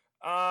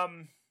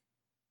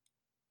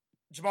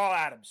 Jamal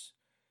Adams.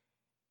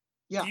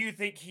 Yeah. Do you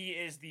think he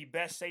is the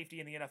best safety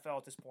in the NFL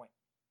at this point?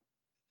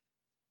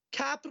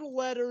 Capital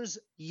letters,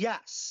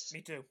 yes. Me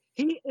too.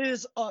 He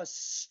is a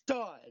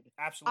stud.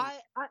 Absolutely.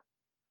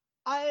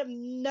 I have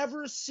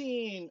never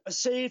seen a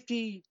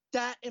safety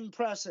that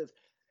impressive.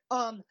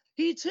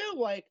 He too,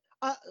 like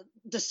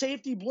the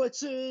safety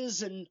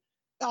blitzes and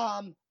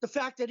the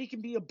fact that he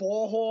can be a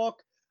ball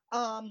hawk.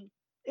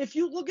 If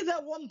you look at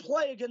that one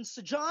play against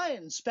the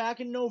Giants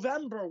back in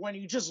November when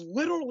he just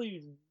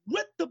literally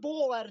whipped the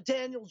ball out of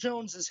Daniel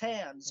Jones's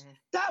hands,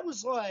 that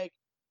was like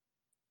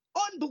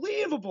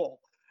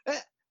unbelievable.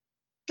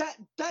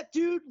 That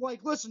dude,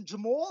 like, listen,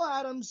 Jamal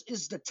Adams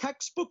is the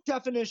textbook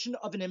definition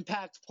of an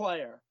impact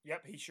player.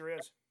 Yep, he sure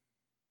is.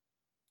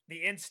 The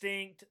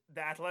instinct,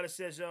 the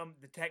athleticism,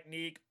 the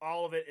technique,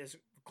 all of it is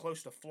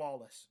close to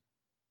flawless.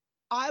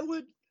 I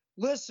would,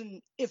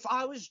 listen, if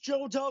I was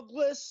Joe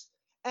Douglas,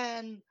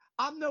 and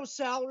I'm no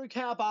salary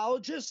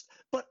capologist,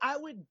 but I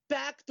would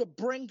back the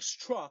Brinks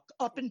truck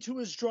up into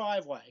his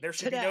driveway. There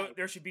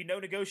should be no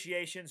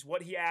negotiations.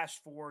 What he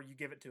asked for, you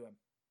give it to him.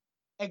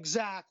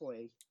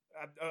 Exactly.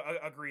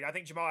 Agreed. I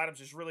think Jamal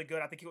Adams is really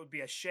good. I think it would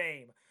be a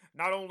shame,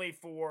 not only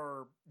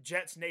for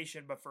Jets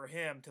Nation, but for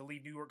him to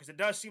leave New York, because it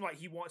does seem like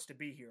he wants to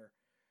be here.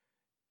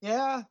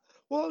 Yeah.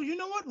 Well, you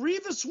know what?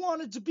 Revis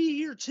wanted to be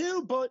here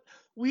too, but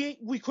we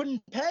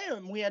couldn't pay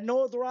him. We had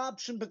no other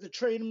option but to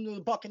trade him to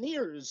the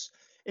Buccaneers,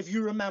 if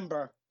you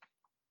remember.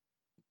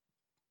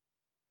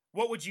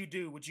 What would you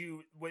do?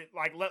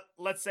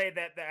 Let's say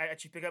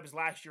that you pick up his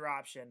last year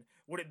option.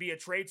 Would it be a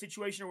trade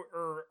situation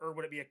or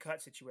would it be a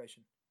cut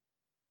situation?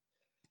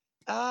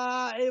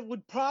 It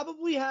would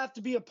probably have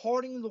to be a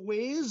parting of the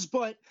ways,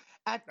 but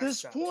at That this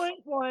sucks.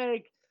 point,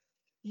 like,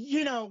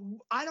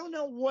 I don't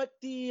know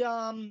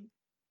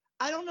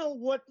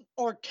what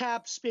our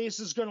cap space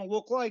is going to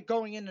look like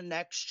going into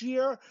next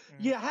year.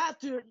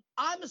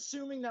 I'm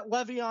assuming that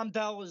Le'Veon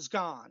Bell is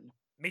gone.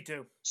 Me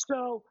too.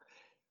 So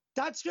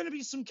that's going to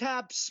be some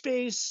cap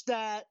space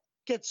that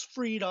gets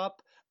freed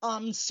up.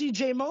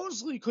 CJ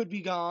Mosley could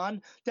be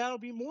gone. That'll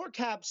be more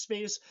cap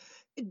space.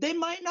 They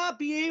might not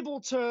be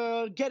able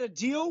to get a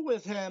deal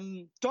with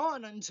him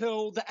done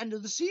until the end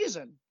of the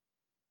season.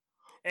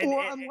 And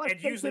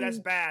usually that's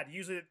bad.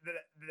 Usually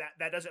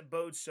that doesn't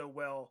bode so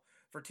well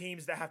for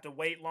teams that have to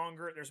wait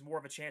longer. There's more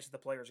of a chance that the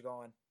player's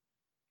gone.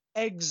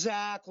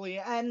 Exactly.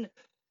 And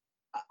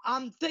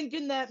I'm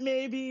thinking that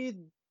maybe,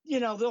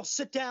 they'll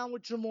sit down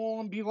with Jamal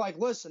and be like,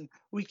 listen,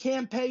 we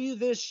can't pay you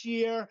this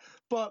year,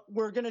 but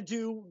we're going to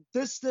do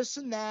this, this,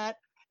 and that,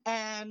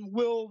 and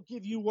we'll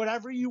give you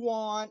whatever you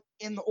want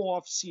in the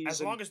offseason.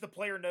 As long as the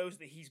player knows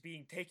that he's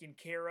being taken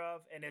care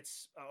of and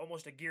it's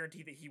almost a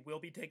guarantee that he will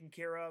be taken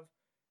care of,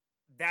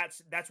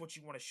 that's what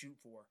you want to shoot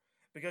for.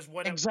 Because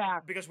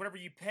whenever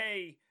you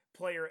pay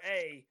player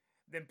A,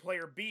 then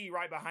player B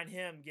right behind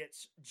him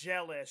gets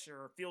jealous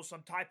or feels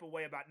some type of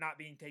way about not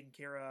being taken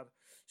care of.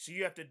 So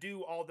you have to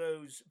do all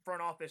those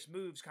front office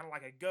moves kind of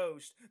like a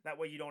ghost. That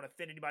way you don't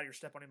offend anybody or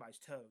step on anybody's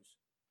toes.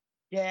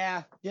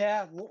 Yeah.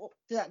 Well,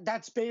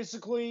 that's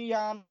basically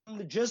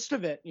the gist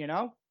of it,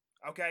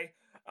 Okay.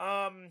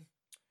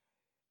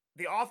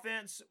 The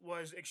offense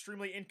was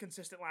extremely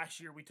inconsistent last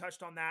year. We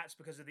touched on that. It's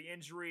because of the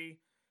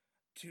injury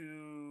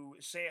to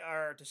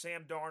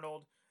Sam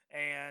Darnold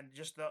and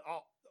just the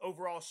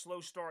overall slow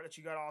start that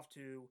you got off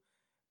to.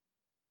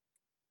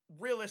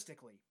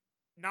 Realistically,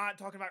 not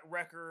talking about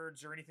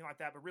records or anything like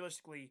that, but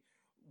realistically,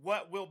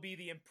 what will be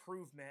the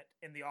improvement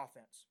in the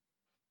offense?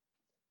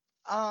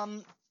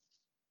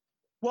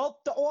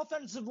 Well, the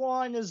offensive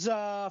line is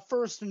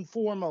first and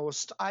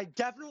foremost. I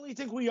definitely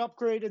think we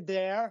upgraded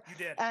there. You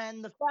did.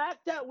 And the fact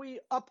that we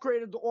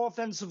upgraded the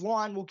offensive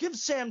line will give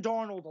Sam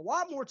Darnold a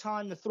lot more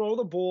time to throw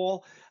the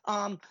ball.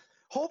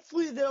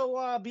 Hopefully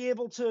they'll be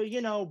able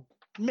to,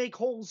 make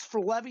holes for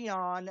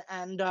Le'Veon,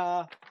 and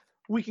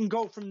we can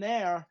go from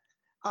there.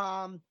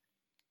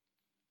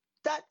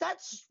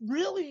 That's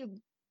really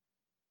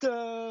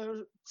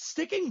the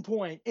sticking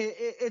point.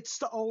 It's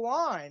the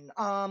O-line.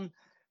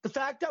 The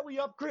fact that we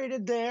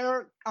upgraded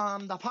there,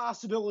 the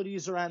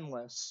possibilities are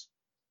endless.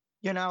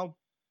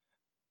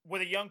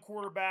 With a young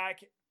quarterback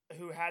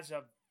who has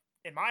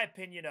in my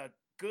opinion, a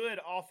good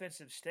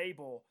offensive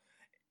stable,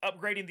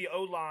 upgrading the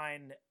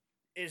O-line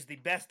is the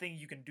best thing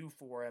you can do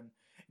for him.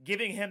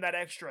 Giving him that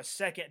extra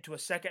second to a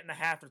second and a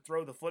half to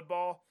throw the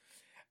football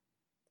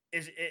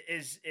is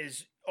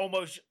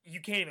almost,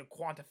 you can't even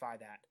quantify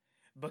that.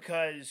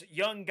 Because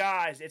young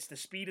guys, it's the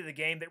speed of the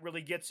game that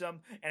really gets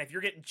them. And if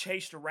you're getting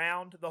chased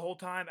around the whole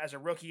time as a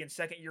rookie and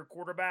second-year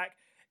quarterback,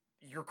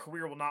 your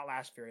career will not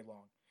last very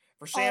long.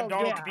 For Sam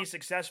Darnold to be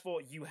successful,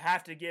 you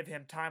have to give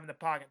him time in the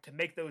pocket to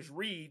make those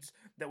reads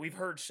that we've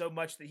heard so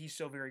much that he's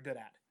so very good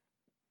at.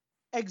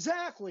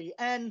 Exactly.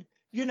 And,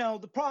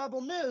 the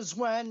problem is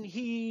when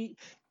he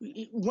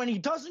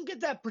doesn't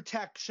get that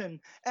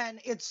protection, and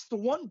it's the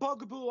one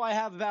bugaboo I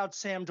have about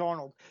Sam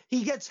Darnold,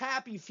 he gets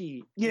happy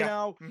feet, you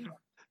know. Mm-hmm.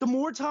 The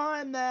more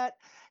time that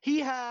he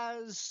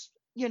has,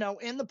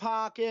 in the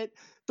pocket,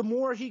 the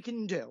more he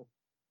can do.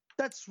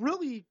 That's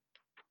really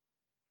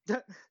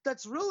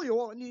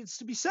all it needs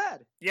to be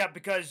said. Yeah,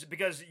 because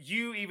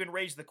you even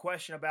raised the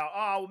question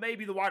about,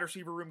 maybe the wide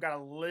receiver room got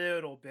a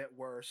little bit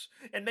worse.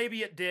 And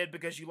maybe it did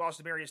because you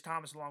lost Demaryius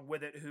Thomas along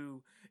with it,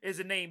 who is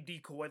a name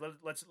decoy,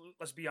 let's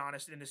be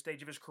honest, in this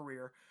stage of his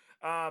career.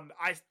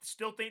 I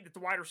still think that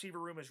the wide receiver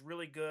room is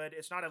really good.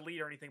 It's not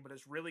elite or anything, but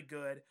it's really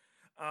good.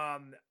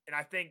 And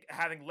I think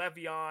having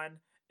Le'Veon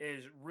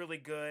is really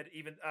good.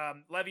 Even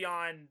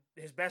Le'Veon,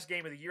 his best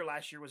game of the year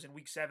last year was in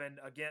week 6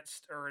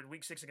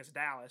 against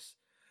Dallas.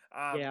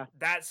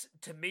 That's,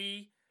 to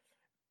me,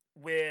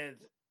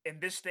 in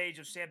this stage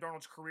of Sam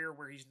Darnold's career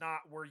where he's not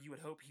where you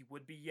would hope he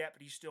would be yet,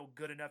 but he's still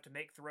good enough to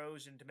make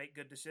throws and to make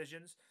good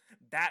decisions.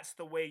 That's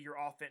the way your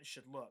offense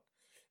should look.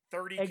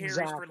 30 carries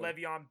for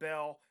Le'Veon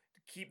Bell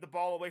to keep the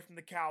ball away from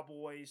the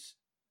Cowboys,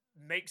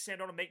 make Sam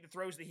Darnold make the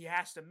throws that he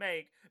has to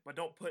make, but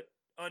don't put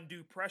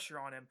undue pressure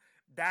on him.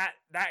 That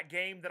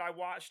game that I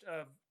watched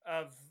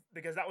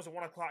because that was a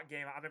 1:00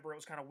 game. I remember it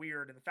was kind of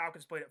weird, and the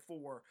Falcons played at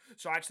 4,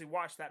 so I actually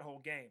watched that whole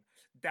game.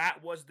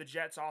 That was the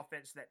Jets'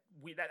 offense that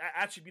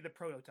should be the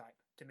prototype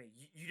to me.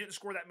 You didn't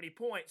score that many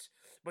points,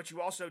 but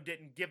you also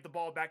didn't give the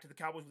ball back to the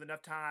Cowboys with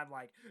enough time.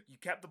 Like, you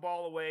kept the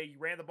ball away, you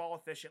ran the ball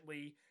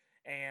efficiently,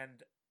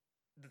 and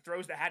the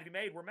throws that had to be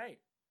made were made.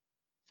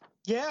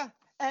 Yeah,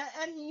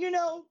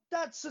 and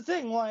that's the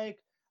thing.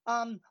 Like,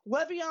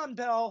 Le'Veon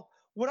Bell,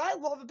 what I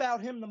love about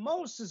him the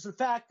most is the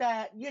fact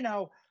that,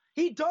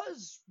 he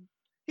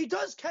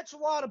does catch a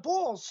lot of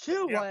balls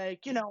too. Yeah.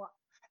 Like,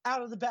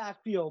 out of the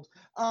backfield.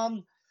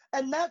 And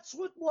that's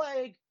what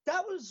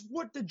that was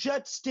what the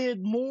Jets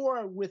did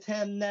more with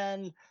him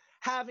than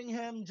having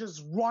him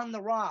just run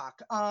the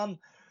rock.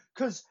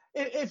 Because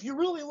if you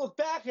really look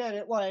back at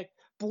it,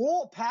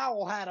 Bilal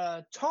Powell had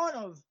a ton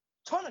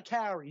of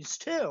carries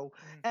too,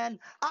 and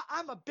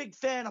I'm a big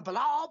fan of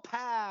Bilal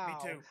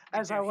Powell. Me too.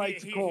 I like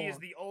to call him. He is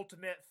the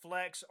ultimate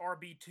flex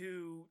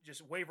RB2,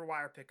 just waiver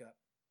wire pickup.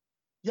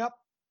 Yep,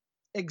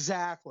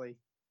 exactly.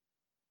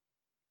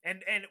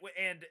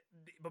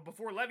 But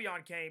before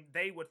Le'Veon came,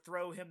 they would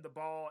throw him the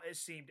ball. It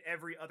seemed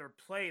every other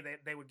play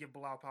they would give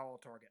Bilal Powell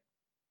a target.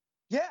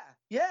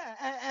 Yeah,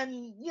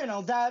 and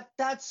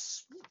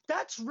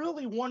that's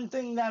really one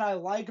thing that I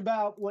like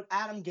about what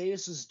Adam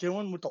Gase is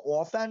doing with the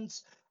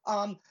offense.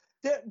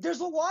 There's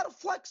a lot of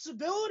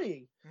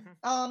flexibility.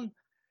 Mm-hmm.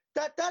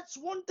 That's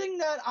one thing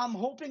that I'm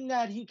hoping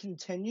that he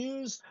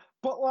continues.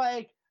 But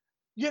like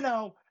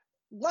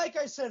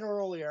I said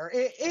earlier,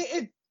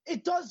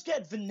 it does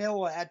get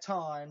vanilla at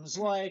times,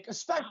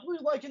 especially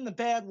in the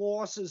bad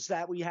losses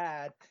that we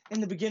had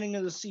in the beginning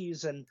of the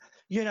season.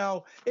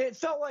 It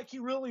felt like he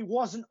really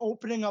wasn't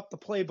opening up the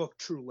playbook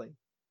truly.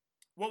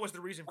 What was the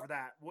reason for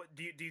that? What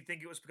do you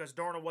think it was because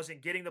Darnold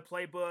wasn't getting the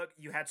playbook?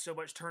 You had so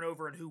much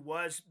turnover in who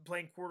was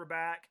playing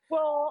quarterback?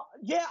 Well,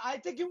 yeah, I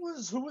think it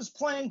was who was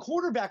playing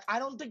quarterback. I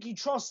don't think he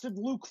trusted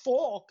Luke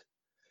Falk.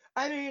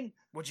 I mean,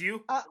 would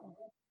you?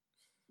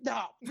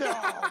 No.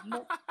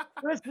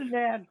 Listen,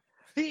 man.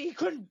 He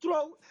couldn't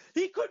throw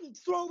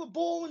the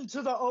ball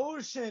into the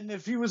ocean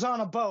if he was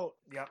on a boat.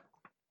 Yep.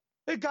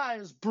 The guy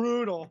is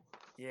brutal.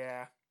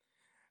 Yeah.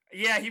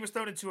 Yeah, he was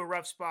thrown into a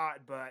rough spot,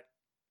 but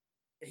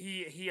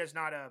he is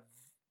not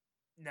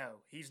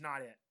he's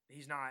not it.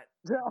 He's not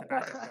the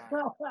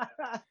backup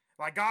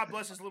guy. God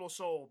bless his little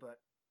soul, but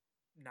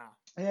no.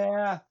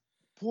 Yeah.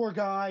 Poor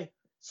guy.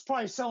 He's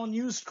probably selling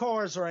used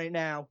cars right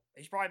now.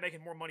 He's probably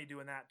making more money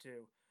doing that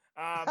too.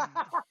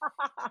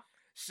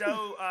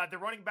 So the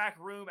running back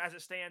room as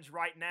it stands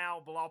right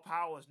now, Bilal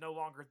Powell is no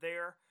longer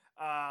there.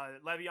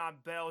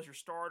 Le'Veon Bell is your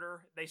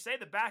starter. They say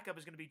the backup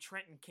is going to be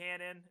Trenton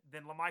Cannon,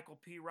 then LaMichael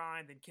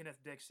Pirine, then Kenneth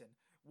Dixon.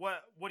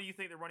 What do you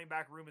think the running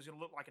back room is going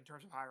to look like in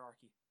terms of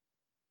hierarchy?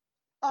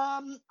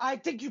 I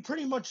think you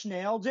pretty much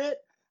nailed it.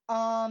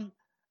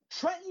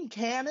 Trenton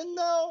Cannon,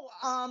 though,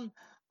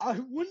 I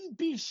wouldn't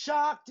be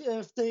shocked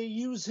if they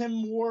use him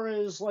more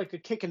as a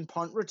kick and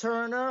punt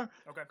returner.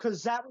 Okay.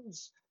 Because that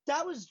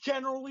was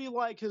generally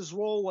his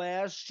role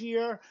last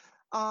year.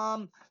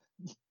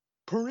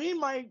 Pirine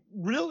might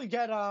really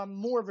get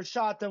more of a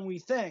shot than we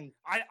think.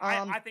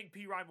 I think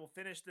Pirine will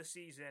finish the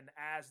season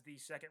as the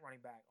second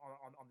running back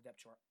on the depth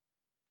chart.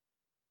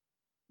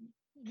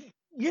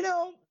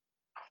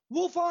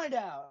 We'll find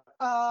out.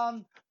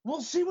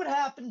 We'll see what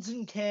happens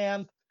in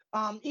camp.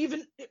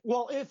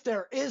 If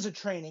there is a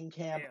training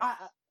camp, yeah.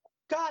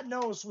 God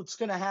knows what's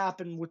going to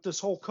happen with this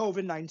whole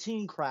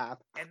COVID-19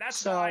 crap. And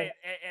that's why,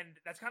 and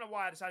that's kind of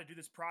why I decided to do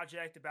this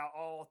project about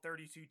all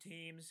 32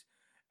 teams.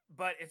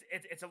 But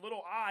it's a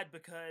little odd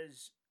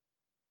because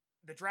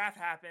the draft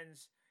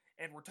happens,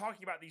 and we're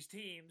talking about these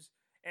teams,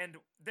 and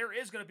there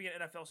is going to be an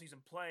NFL season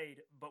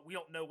played, but we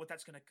don't know what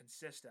that's going to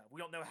consist of. We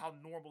don't know how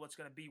normal it's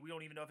going to be. We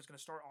don't even know if it's going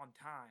to start on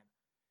time.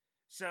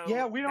 So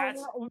yeah, we don't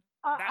know.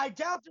 I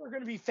doubt there are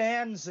going to be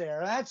fans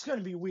there. That's going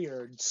to be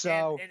weird.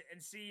 So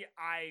and see,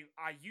 I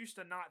used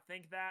to not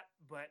think that,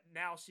 but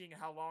now seeing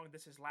how long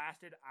this has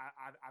lasted,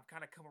 I've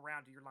kind of come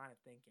around to your line of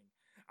thinking.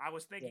 I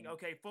was thinking,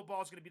 okay,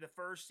 football is going to be the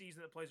first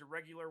season that plays a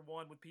regular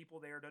one with people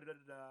there,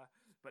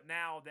 but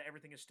now that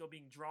everything is still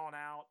being drawn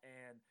out,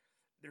 and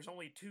there's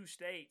only 2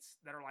 states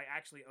that are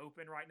actually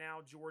open right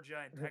now,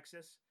 Georgia and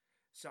Texas.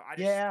 So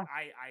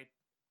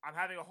I'm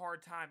having a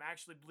hard time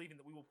actually believing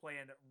that we will play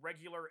in a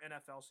regular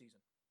NFL season.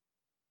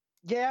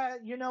 Yeah,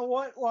 you know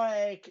what?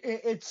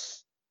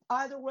 It's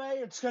either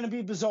way, it's going to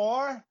be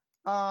bizarre.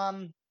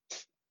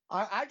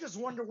 I just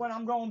wonder when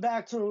I'm going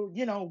back to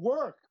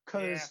work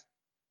because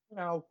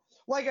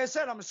like I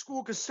said, I'm a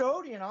school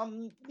custodian.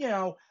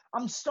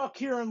 I'm stuck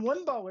here in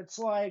limbo. It's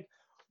why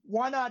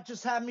not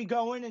just have me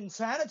go in and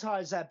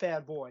sanitize that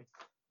bad boy?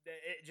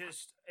 It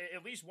just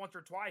at least once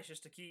or twice,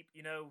 just to keep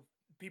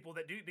people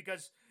that do,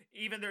 because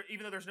even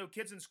though there's no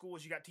kids in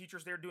schools, you got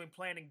teachers there doing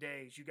planning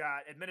days, you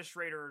got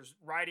administrators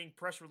writing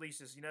press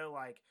releases.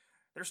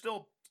 There's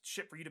still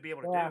shit for you to be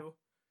able to do.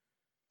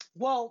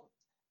 Well,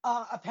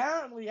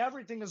 apparently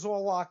everything is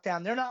all locked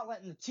down. They're not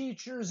letting the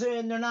teachers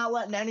in. They're not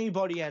letting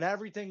anybody in.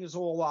 Everything is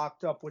all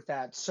locked up with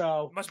that.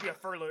 So must be a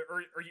furlough.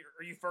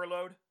 Are you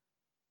furloughed?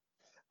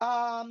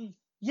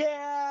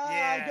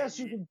 Yeah, I guess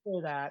you can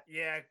say that.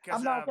 Yeah,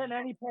 I'm not getting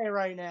any pay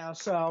right now,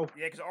 so.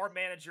 Yeah, because our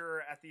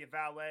manager at the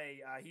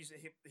valet,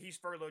 he's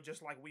furloughed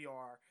just like we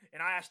are.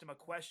 And I asked him a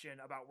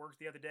question about work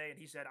the other day, and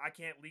he said, I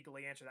can't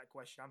legally answer that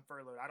question. I'm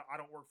furloughed. I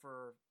don't work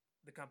for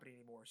the company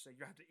anymore, so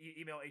you have to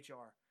email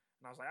HR.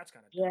 And I was like, that's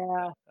kind of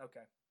dumb.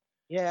 Okay.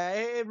 Yeah,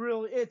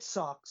 it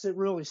sucks. It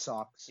really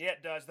sucks. Yeah,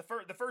 it does. The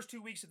first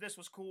 2 weeks of this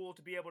was cool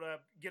to be able to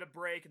get a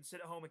break and sit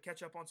at home and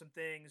catch up on some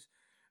things,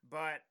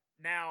 but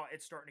now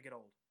it's starting to get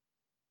old.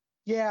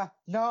 Yeah,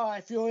 no,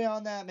 I feel you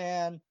on that,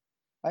 man.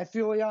 I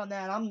feel you on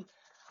that.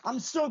 I'm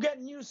still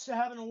getting used to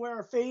having to wear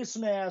a face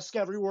mask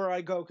everywhere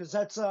I go because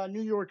that's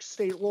New York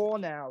State law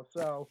now.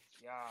 So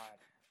God,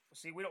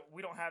 see,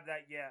 we don't have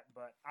that yet,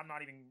 but I'm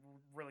not even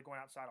really going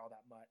outside all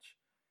that much.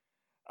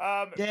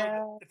 yeah,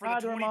 For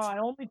the neither am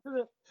 22,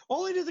 I.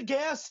 Only to the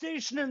gas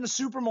station and the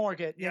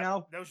supermarket. You yeah,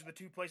 know. those are the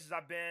two places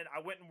I've been.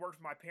 I went and worked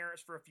with my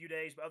parents for a few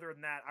days, but other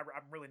than that,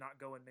 I'm really not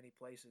going many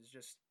places.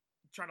 Just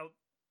trying to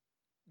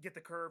get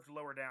the curve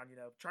lower down.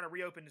 Trying to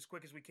reopen as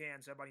quick as we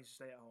can, so everybody needs to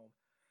stay at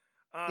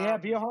home. Yeah,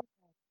 be a home.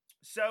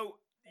 So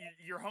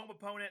your home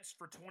opponents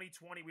for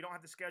 2020, we don't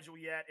have the schedule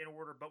yet in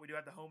order, but we do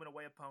have the home and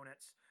away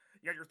opponents.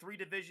 You got your 3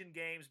 division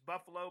games: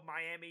 Buffalo,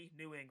 Miami,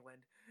 New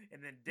England,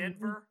 and then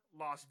Denver,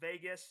 Las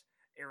Vegas,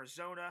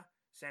 Arizona,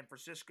 San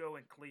Francisco,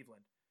 and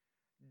Cleveland.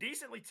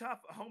 Decently tough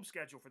home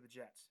schedule for the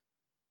Jets.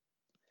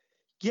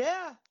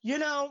 Yeah,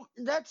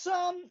 that's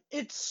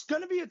it's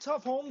going to be a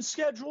tough home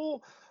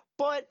schedule,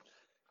 but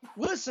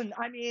listen,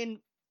 I mean,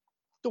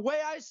 the way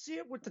I see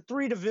it with the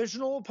 3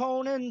 divisional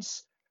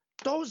opponents,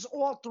 those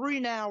all 3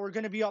 now are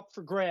going to be up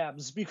for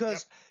grabs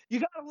because you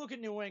got to look at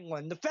New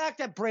England. The fact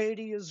that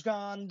Brady is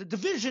gone, the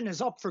division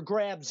is up for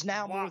grabs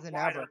now more than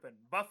wide ever. Open.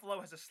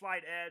 Buffalo has a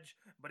slight edge,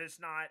 but it's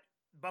not.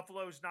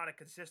 Buffalo's not a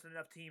consistent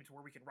enough team to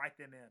where we can write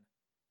them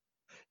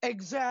in.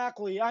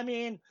 Exactly. I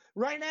mean,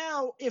 right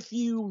now, if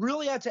you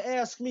really had to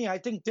ask me, I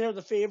think they're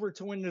the favorite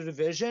to win the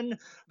division.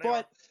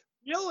 But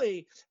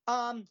really,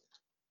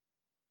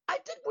 I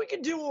think we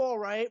could do all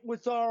right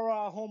with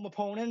our home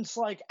opponents.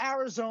 Like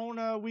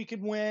Arizona, we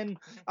could win.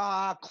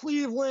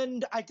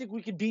 Cleveland, I think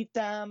we could beat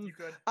them. You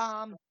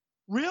could.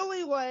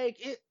 Really,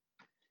 like it.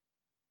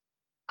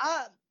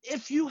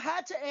 If you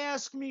had to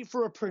ask me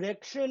for a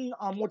prediction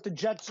on what the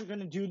Jets are going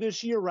to do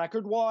this year,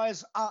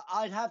 record-wise,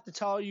 I'd have to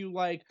tell you,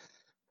 like,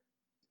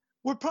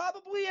 we're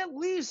probably at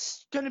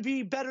least going to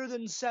be better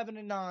than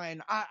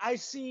 7-9. I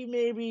see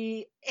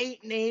maybe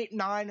 8-8,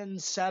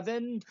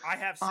 9-7. I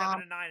have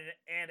 7-9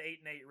 and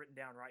 8-8 written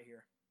down right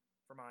here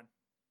for mine.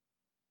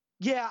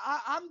 Yeah,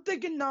 I'm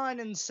thinking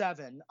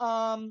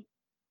 9-7.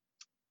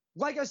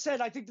 Like I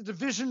said, I think the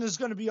division is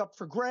going to be up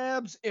for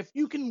grabs. If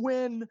you can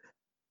win,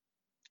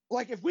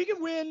 like if we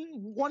can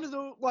win one of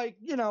the,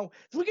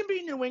 if we can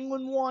beat New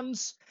England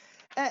once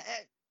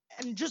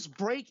and just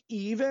break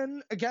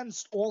even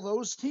against all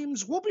those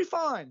teams, we'll be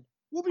fine.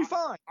 We'll be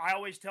fine. I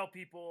always tell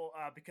people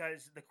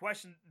because the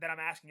question that I'm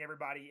asking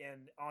everybody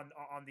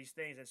on these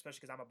things, especially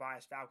because I'm a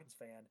biased Falcons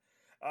fan,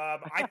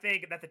 I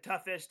think that the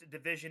toughest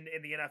division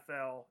in the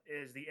NFL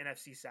is the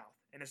NFC South,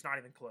 and it's not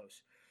even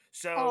close.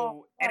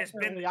 So, and it's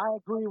been. I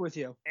agree with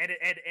you. And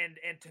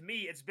to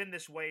me, it's been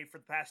this way for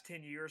the past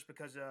 10 years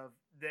because of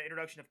the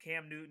introduction of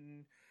Cam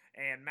Newton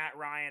and Matt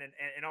Ryan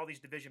and all these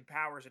division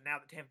powers, and now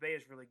that Tampa Bay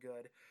is really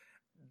good.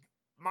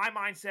 My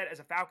mindset as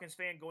a Falcons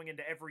fan going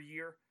into every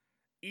year,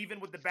 even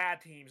with the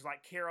bad teams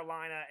like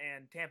Carolina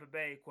and Tampa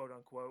Bay, quote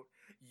unquote,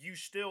 you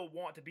still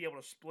want to be able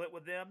to split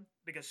with them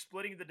because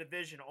splitting the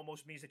division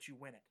almost means that you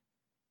win it.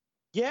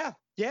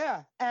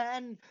 Yeah.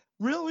 And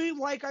really,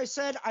 like I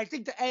said, I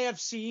think the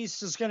AFC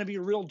East is going to be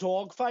a real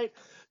dogfight.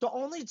 The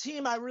only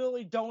team I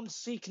really don't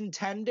see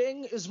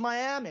contending is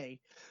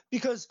Miami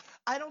because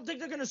I don't think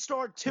they're going to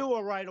start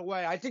Tua right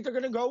away. I think they're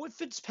going to go with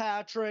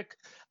Fitzpatrick.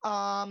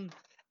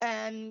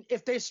 And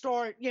if they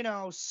start,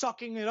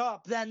 sucking it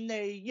up, then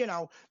they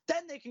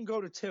can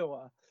go to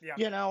Tua.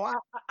 Yeah.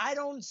 I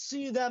don't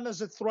see them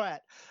as a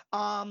threat.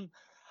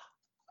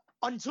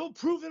 Until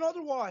proven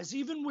otherwise,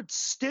 even with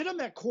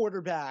Stidham at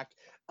quarterback,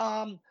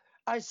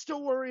 I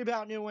still worry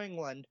about New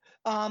England.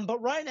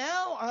 But right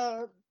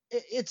now,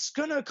 it's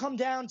going to come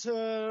down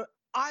to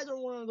either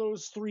one of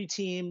those 3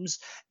 teams,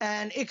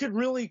 and it could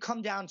really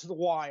come down to the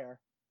wire.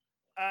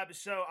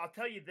 So I'll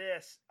tell you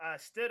this.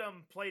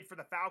 Stidham played for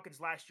the Falcons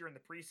last year in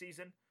the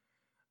preseason.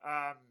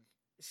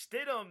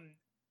 Stidham,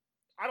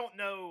 I don't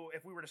know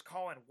if we were just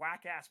calling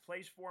whack-ass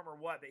plays for him or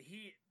what, but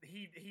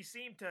he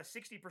seemed to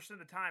 60% of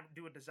the time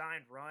do a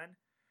designed run.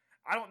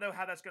 I don't know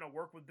how that's going to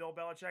work with Bill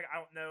Belichick. I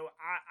don't know.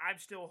 I'm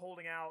still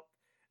holding out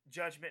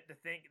judgment to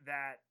think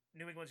that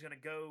New England's going to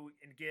go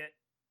and get,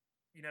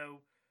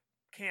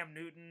 Cam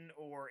Newton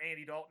or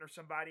Andy Dalton or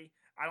somebody.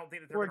 I don't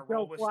think that they're going to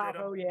roll with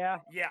Stidham. Yeah,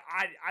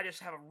 I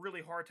just have a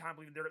really hard time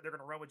believing they're going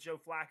to run with Joe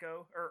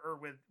Flacco or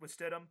with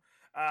Stidham.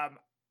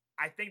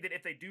 I think that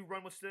if they do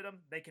run with Stidham,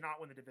 they cannot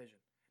win the division.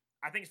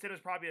 I think Stidham's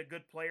probably a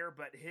good player,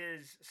 but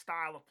his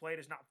style of play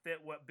does not fit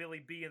what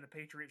Billy B and the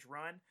Patriots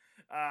run.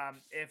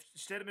 If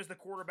Stidham is the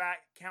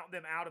quarterback, count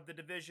them out of the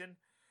division,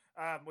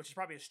 which is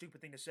probably a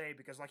stupid thing to say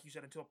because, like you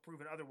said, until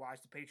proven otherwise,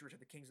 the Patriots are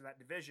the kings of that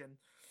division.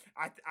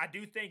 I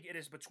do think it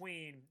is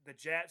between the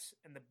Jets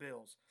and the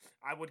Bills.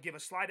 I would give a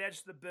slight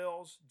edge to the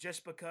Bills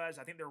just because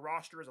I think their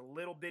roster is a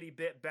little bitty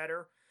bit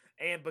better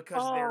and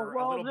because they're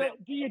a little bit...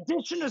 The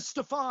addition of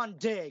Stephon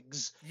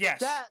Diggs.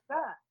 Yes.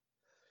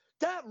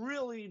 That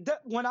really,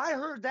 when I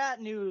heard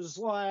that news,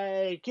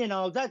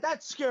 that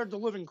scared the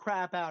living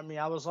crap out of me.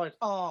 I was like,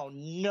 oh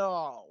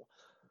no.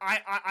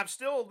 I'm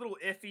still a little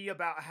iffy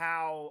about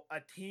how a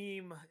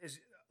team is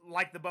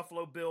like the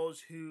Buffalo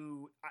Bills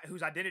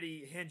whose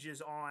identity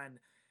hinges on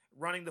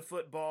running the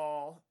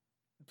football,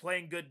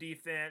 playing good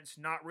defense,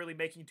 not really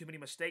making too many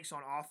mistakes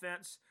on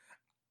offense,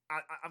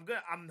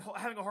 I'm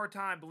having a hard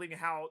time believing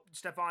how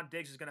Stephon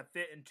Diggs is going to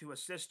fit into a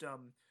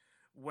system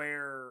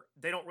where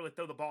they don't really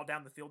throw the ball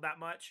down the field that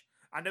much.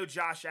 I know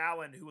Josh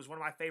Allen, who was one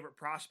of my favorite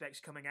prospects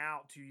coming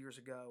out 2 years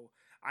ago.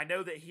 I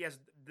know that he has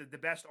the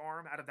best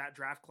arm out of that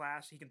draft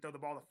class. He can throw the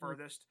ball the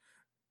furthest.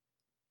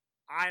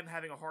 I'm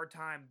having a hard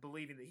time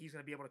believing that he's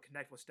going to be able to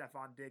connect with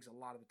Stephon Diggs a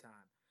lot of the time.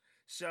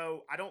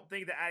 So I don't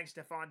think that adding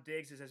Stephon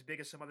Diggs is as big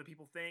as some other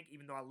people think,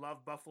 even though I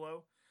love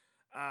Buffalo.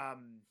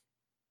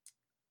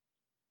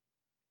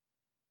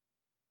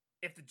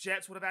 If the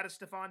Jets would have added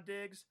Stephon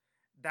Diggs,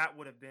 that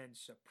would have been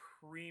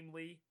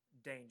supremely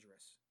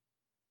dangerous.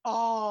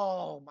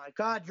 Oh, my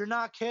God. You're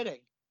not kidding.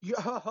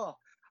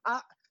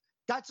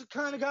 That's the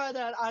kind of guy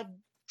that I'd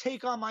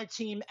take on my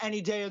team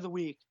any day of the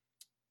week.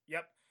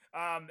 Yep.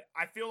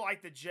 I feel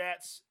like the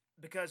Jets,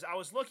 because I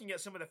was looking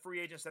at some of the free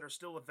agents that are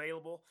still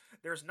available,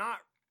 there's not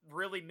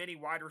really many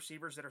wide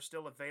receivers that are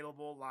still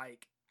available.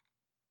 Like,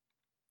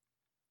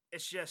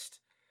 it's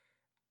just,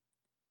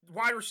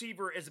 wide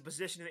receiver is a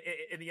position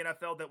in the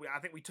NFL that I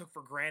think we took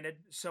for granted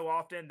so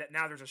often that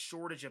now there's a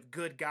shortage of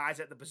good guys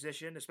at the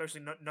position,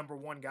 especially number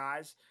one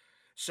guys.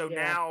 So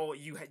now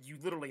you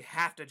literally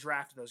have to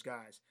draft those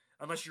guys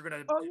unless you're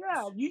going to. Oh,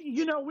 yeah.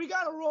 You know, we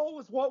got to roll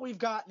with what we've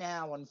got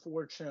now,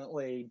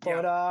 unfortunately.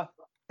 But,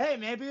 hey,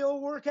 maybe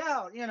it'll work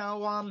out. You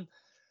know,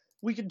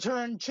 we can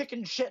turn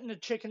chicken shit into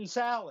chicken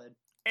salad.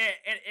 And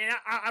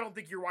I don't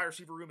think your wide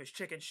receiver room is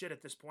chicken shit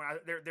at this point.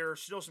 There are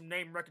still some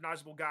name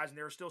recognizable guys, and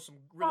there are still some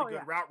really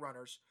good route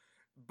runners.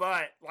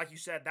 But like you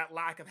said, that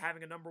lack of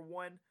having a number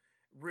one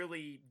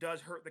really does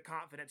hurt the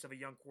confidence of a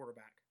young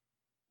quarterback.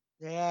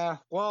 Yeah,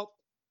 well,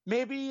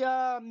 maybe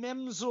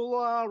Mims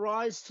will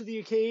rise to the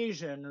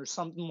occasion or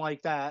something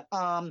like that.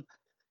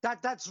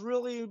 That's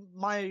really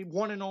my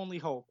one and only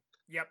hope.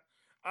 Yep.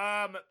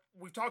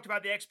 We've talked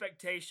about the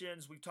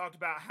expectations. We've talked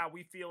about how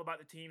we feel about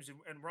the teams,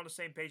 and we're on the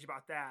same page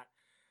about that.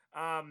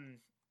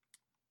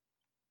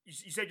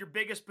 You said your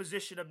biggest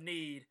position of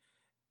need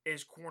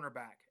is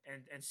cornerback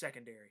and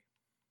secondary.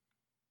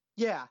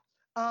 Yeah.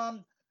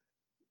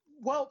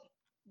 Well,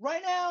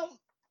 right now,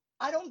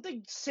 I don't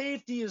think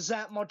safety is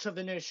that much of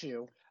an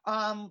issue.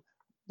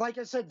 Like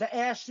I said, the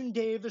Ashton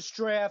Davis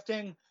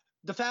drafting,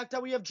 the fact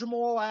that we have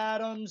Jamal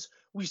Adams,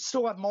 we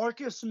still have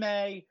Marcus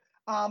May.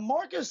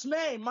 Marcus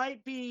May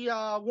might be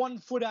 1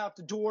 foot out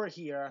the door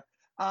here.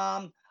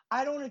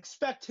 I don't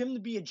expect him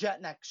to be a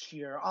Jet next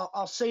year.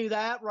 I'll say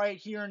that right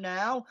here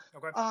now.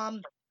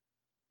 Okay.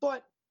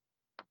 But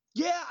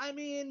yeah, I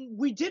mean,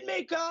 we did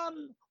make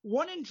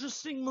one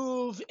interesting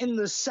move in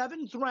the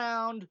 7th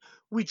round.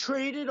 We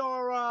traded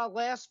our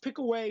last pick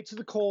away to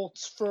the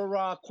Colts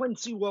for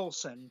Quincy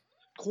Wilson,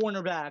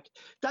 cornerback.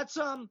 That's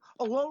a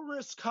low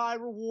risk, high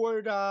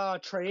reward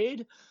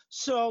trade.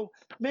 So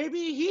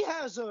maybe he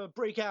has a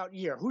breakout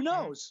year. Who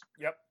knows?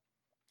 Yep.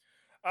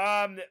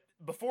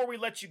 Before we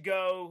let you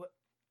go,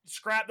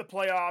 scrap the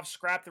playoffs,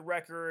 scrap the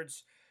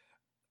records.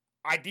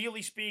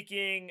 Ideally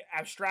speaking,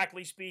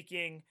 abstractly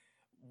speaking,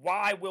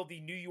 why will the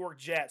New York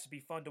Jets be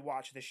fun to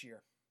watch this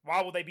year?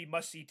 Why will they be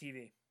must-see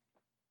TV?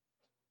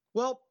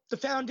 Well, the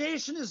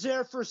foundation is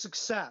there for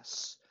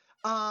success.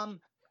 The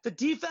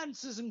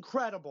defense is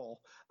incredible.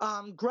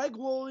 Greg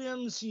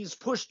Williams, he's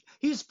pushed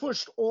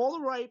all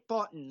the right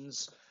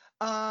buttons.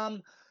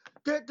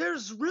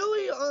 There's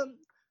really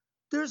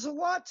there's a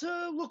lot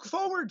to look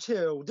forward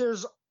to.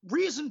 There's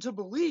reason to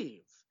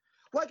believe.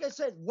 Like I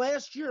said,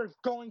 last year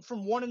going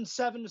from 1-7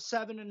 to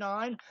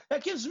 7-9,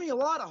 that gives me a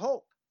lot of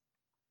hope.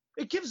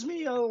 It gives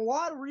me a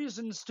lot of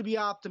reasons to be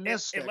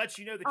optimistic. It lets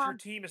you know that your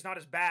team is not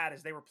as bad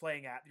as they were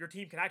playing at. Your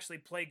team can actually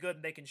play good,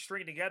 and they can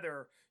string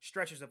together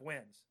stretches of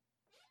wins.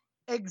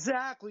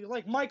 Exactly.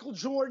 Like Michael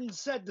Jordan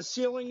said, the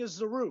ceiling is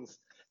the roof.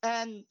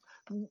 And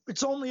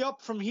it's only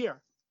up from here.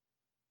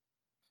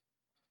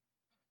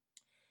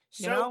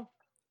 So, you know?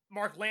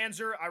 Mark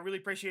Lanzer, I really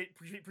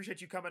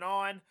appreciate you coming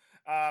on.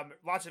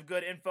 Lots of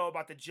good info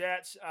about the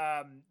Jets.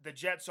 The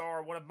Jets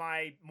are one of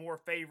my more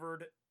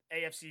favored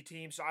AFC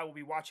teams, so I will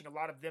be watching a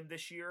lot of them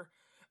this year.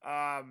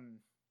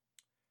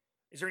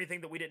 Is there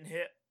anything that we didn't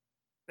hit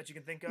that you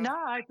can think of? No,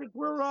 I think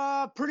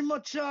we're pretty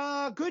much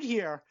good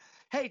here.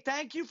 Hey,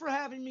 thank you for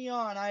having me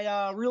on.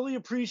 I really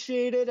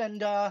appreciate it,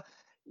 and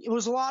it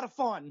was a lot of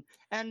fun.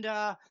 And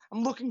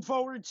I'm looking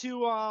forward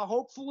to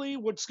hopefully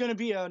what's going to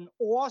be an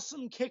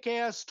awesome,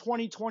 kick-ass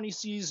 2020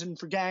 season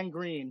for Gang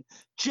Green.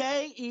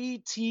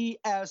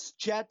 Jets,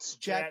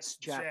 Jets.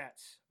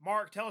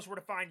 Mark, tell us where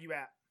to find you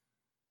at.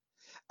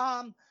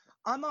 I'm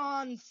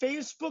on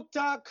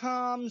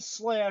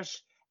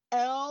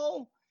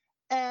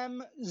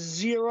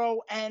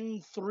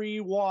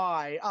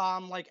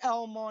Facebook.com/LM0N3Y. Like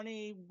L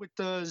Money with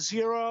the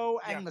 0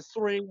 and the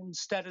 3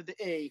 instead of the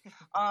E.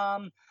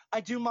 I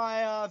do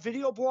my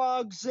video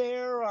blogs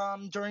there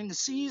during the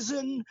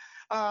season,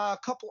 a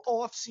couple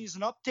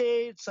off-season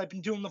updates. I've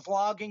been doing the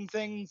vlogging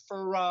thing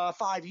for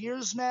 5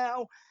 years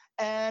now.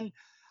 And,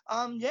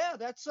 yeah,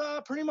 that's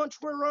pretty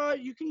much where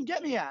you can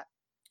get me at.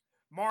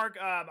 Mark,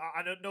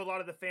 I know a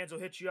lot of the fans will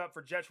hit you up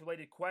for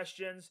Jets-related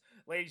questions.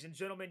 Ladies and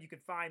gentlemen, you can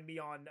find me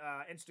on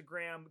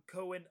Instagram,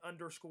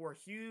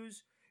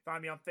 Cohen_Hughes.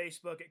 Find me on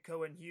Facebook at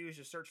Cohen Hughes.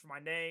 Just search for my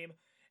name.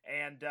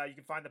 And you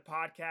can find the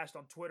podcast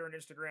on Twitter and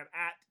Instagram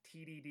at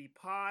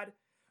TDDPod.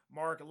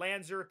 Mark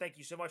Lanzer, thank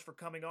you so much for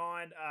coming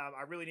on.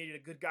 I really needed a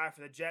good guy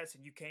for the Jets,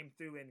 and you came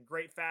through in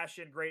great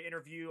fashion, great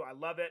interview. I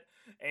love it.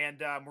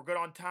 And we're good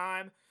on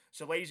time.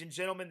 So, ladies and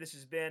gentlemen, this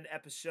has been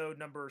episode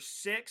number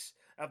 6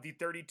 of the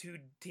 32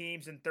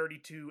 teams and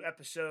 32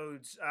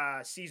 episodes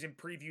season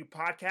preview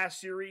podcast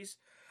series.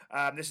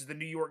 This is the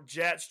New York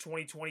Jets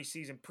 2020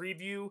 season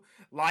preview.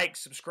 Like,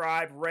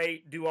 subscribe,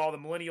 rate, do all the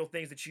millennial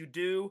things that you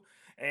do.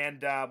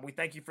 And we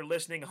thank you for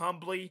listening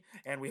humbly,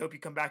 and we hope you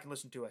come back and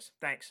listen to us.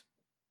 Thanks.